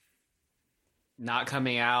 like, not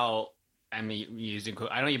coming out, I mean,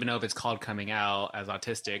 I don't even know if it's called coming out as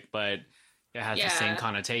autistic, but it has the same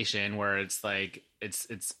connotation where it's like, it's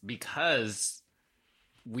because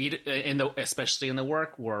especially in the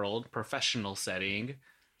work world, professional setting,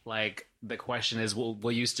 like the question is,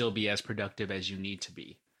 will you still be as productive as you need to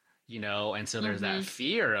be? And so there's that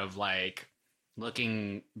fear of like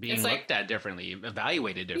being looked at differently,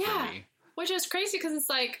 evaluated differently. Yeah. Which is crazy because it's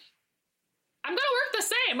like, I'm going to work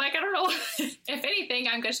the same. Like, I don't know. If anything,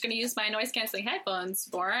 I'm just going to use my noise canceling headphones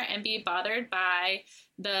more and be bothered by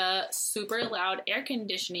the super loud air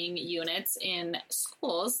conditioning units in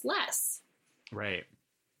schools less. Right.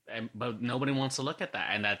 But nobody wants to look at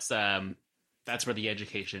that. And that's where the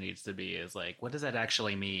education needs to be, is like, what does that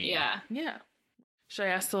actually mean? Yeah. Yeah. Should I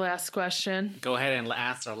ask the last question? Go ahead and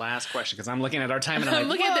ask our last question, because I'm looking at our time and I'm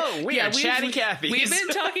like, whoa, we are chatty Cathy. We've been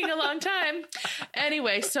talking a long time.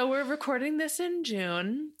 Anyway, so we're recording this in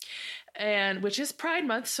June, which is Pride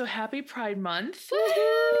Month, so happy Pride Month.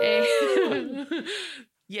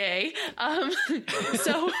 Yay.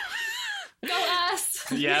 So Go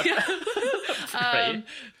us. Yep. Right.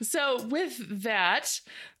 So with that,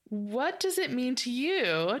 what does it mean to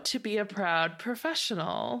you to be a proud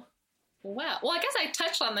professional? Well, I guess I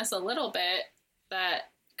touched on this a little bit, that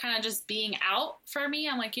kind of just being out for me.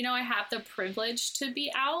 I'm like, I have the privilege to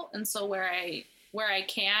be out. And so where I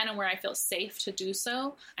can and where I feel safe to do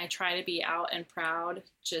so, I try to be out and proud,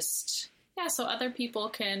 just, so other people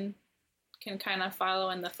can kind of follow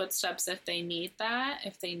in the footsteps if they need that,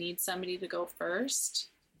 if they need somebody to go first.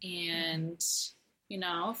 And,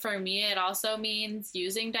 for me, it also means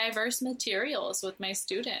using diverse materials with my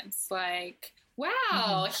students. Like,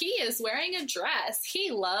 wow, he is wearing a dress. He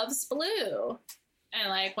loves blue. And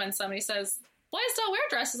like when somebody says, boys don't wear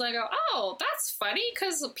dresses, I go, oh, that's funny,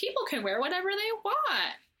 because people can wear whatever they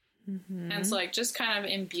want. And so like just kind of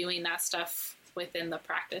imbuing that stuff within the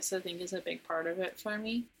practice, I think, is a big part of it for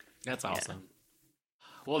me. That's awesome.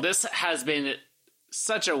 Well, this has been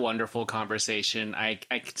such a wonderful conversation. I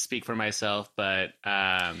can speak for myself, but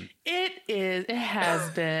it has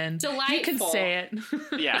been delightful. You can say it.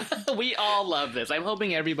 Yeah, we all love this. I'm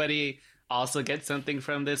hoping everybody also gets something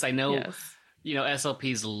from this. I know,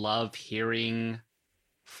 SLPs love hearing.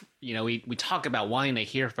 We talk about wanting to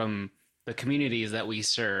hear from the communities that we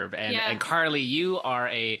serve, and Carly, you are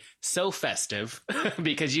so festive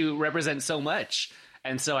because you represent so much.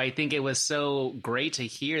 And so I think it was so great to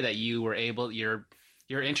hear that you were able, your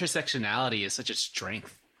intersectionality is such a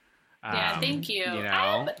strength. Yeah, thank you.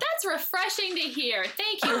 That's refreshing to hear.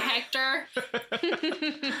 Thank you, Hector.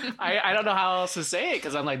 I don't know how else to say it,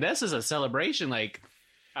 because I'm like, this is a celebration. Like,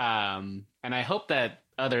 and I hope that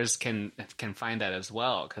others can find that as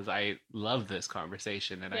well, because I love this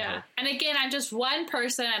conversation. And I hope. And again, I'm just one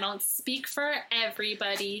person. I don't speak for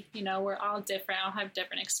everybody. We're all different. I'll have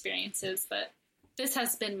different experiences, but this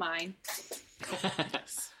has been mine.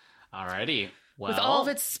 Alrighty. Well, with all of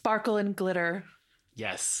its sparkle and glitter.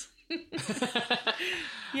 Yes. All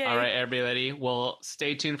right, everybody. Well,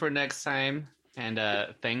 stay tuned for next time. And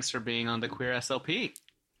thanks for being on the Queer SLP.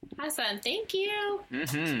 Awesome. Thank you.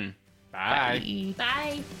 Bye.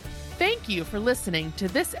 Bye. Thank you for listening to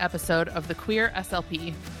this episode of the Queer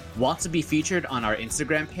SLP. Want to be featured on our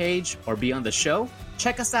Instagram page or be on the show?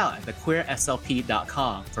 Check us out at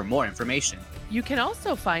thequeerslp.com for more information. You can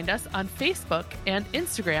also find us on Facebook and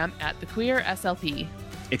Instagram at The Queer SLP.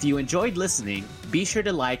 If you enjoyed listening, be sure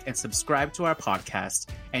to like and subscribe to our podcast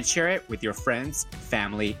and share it with your friends,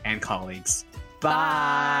 family, and colleagues.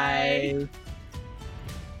 Bye.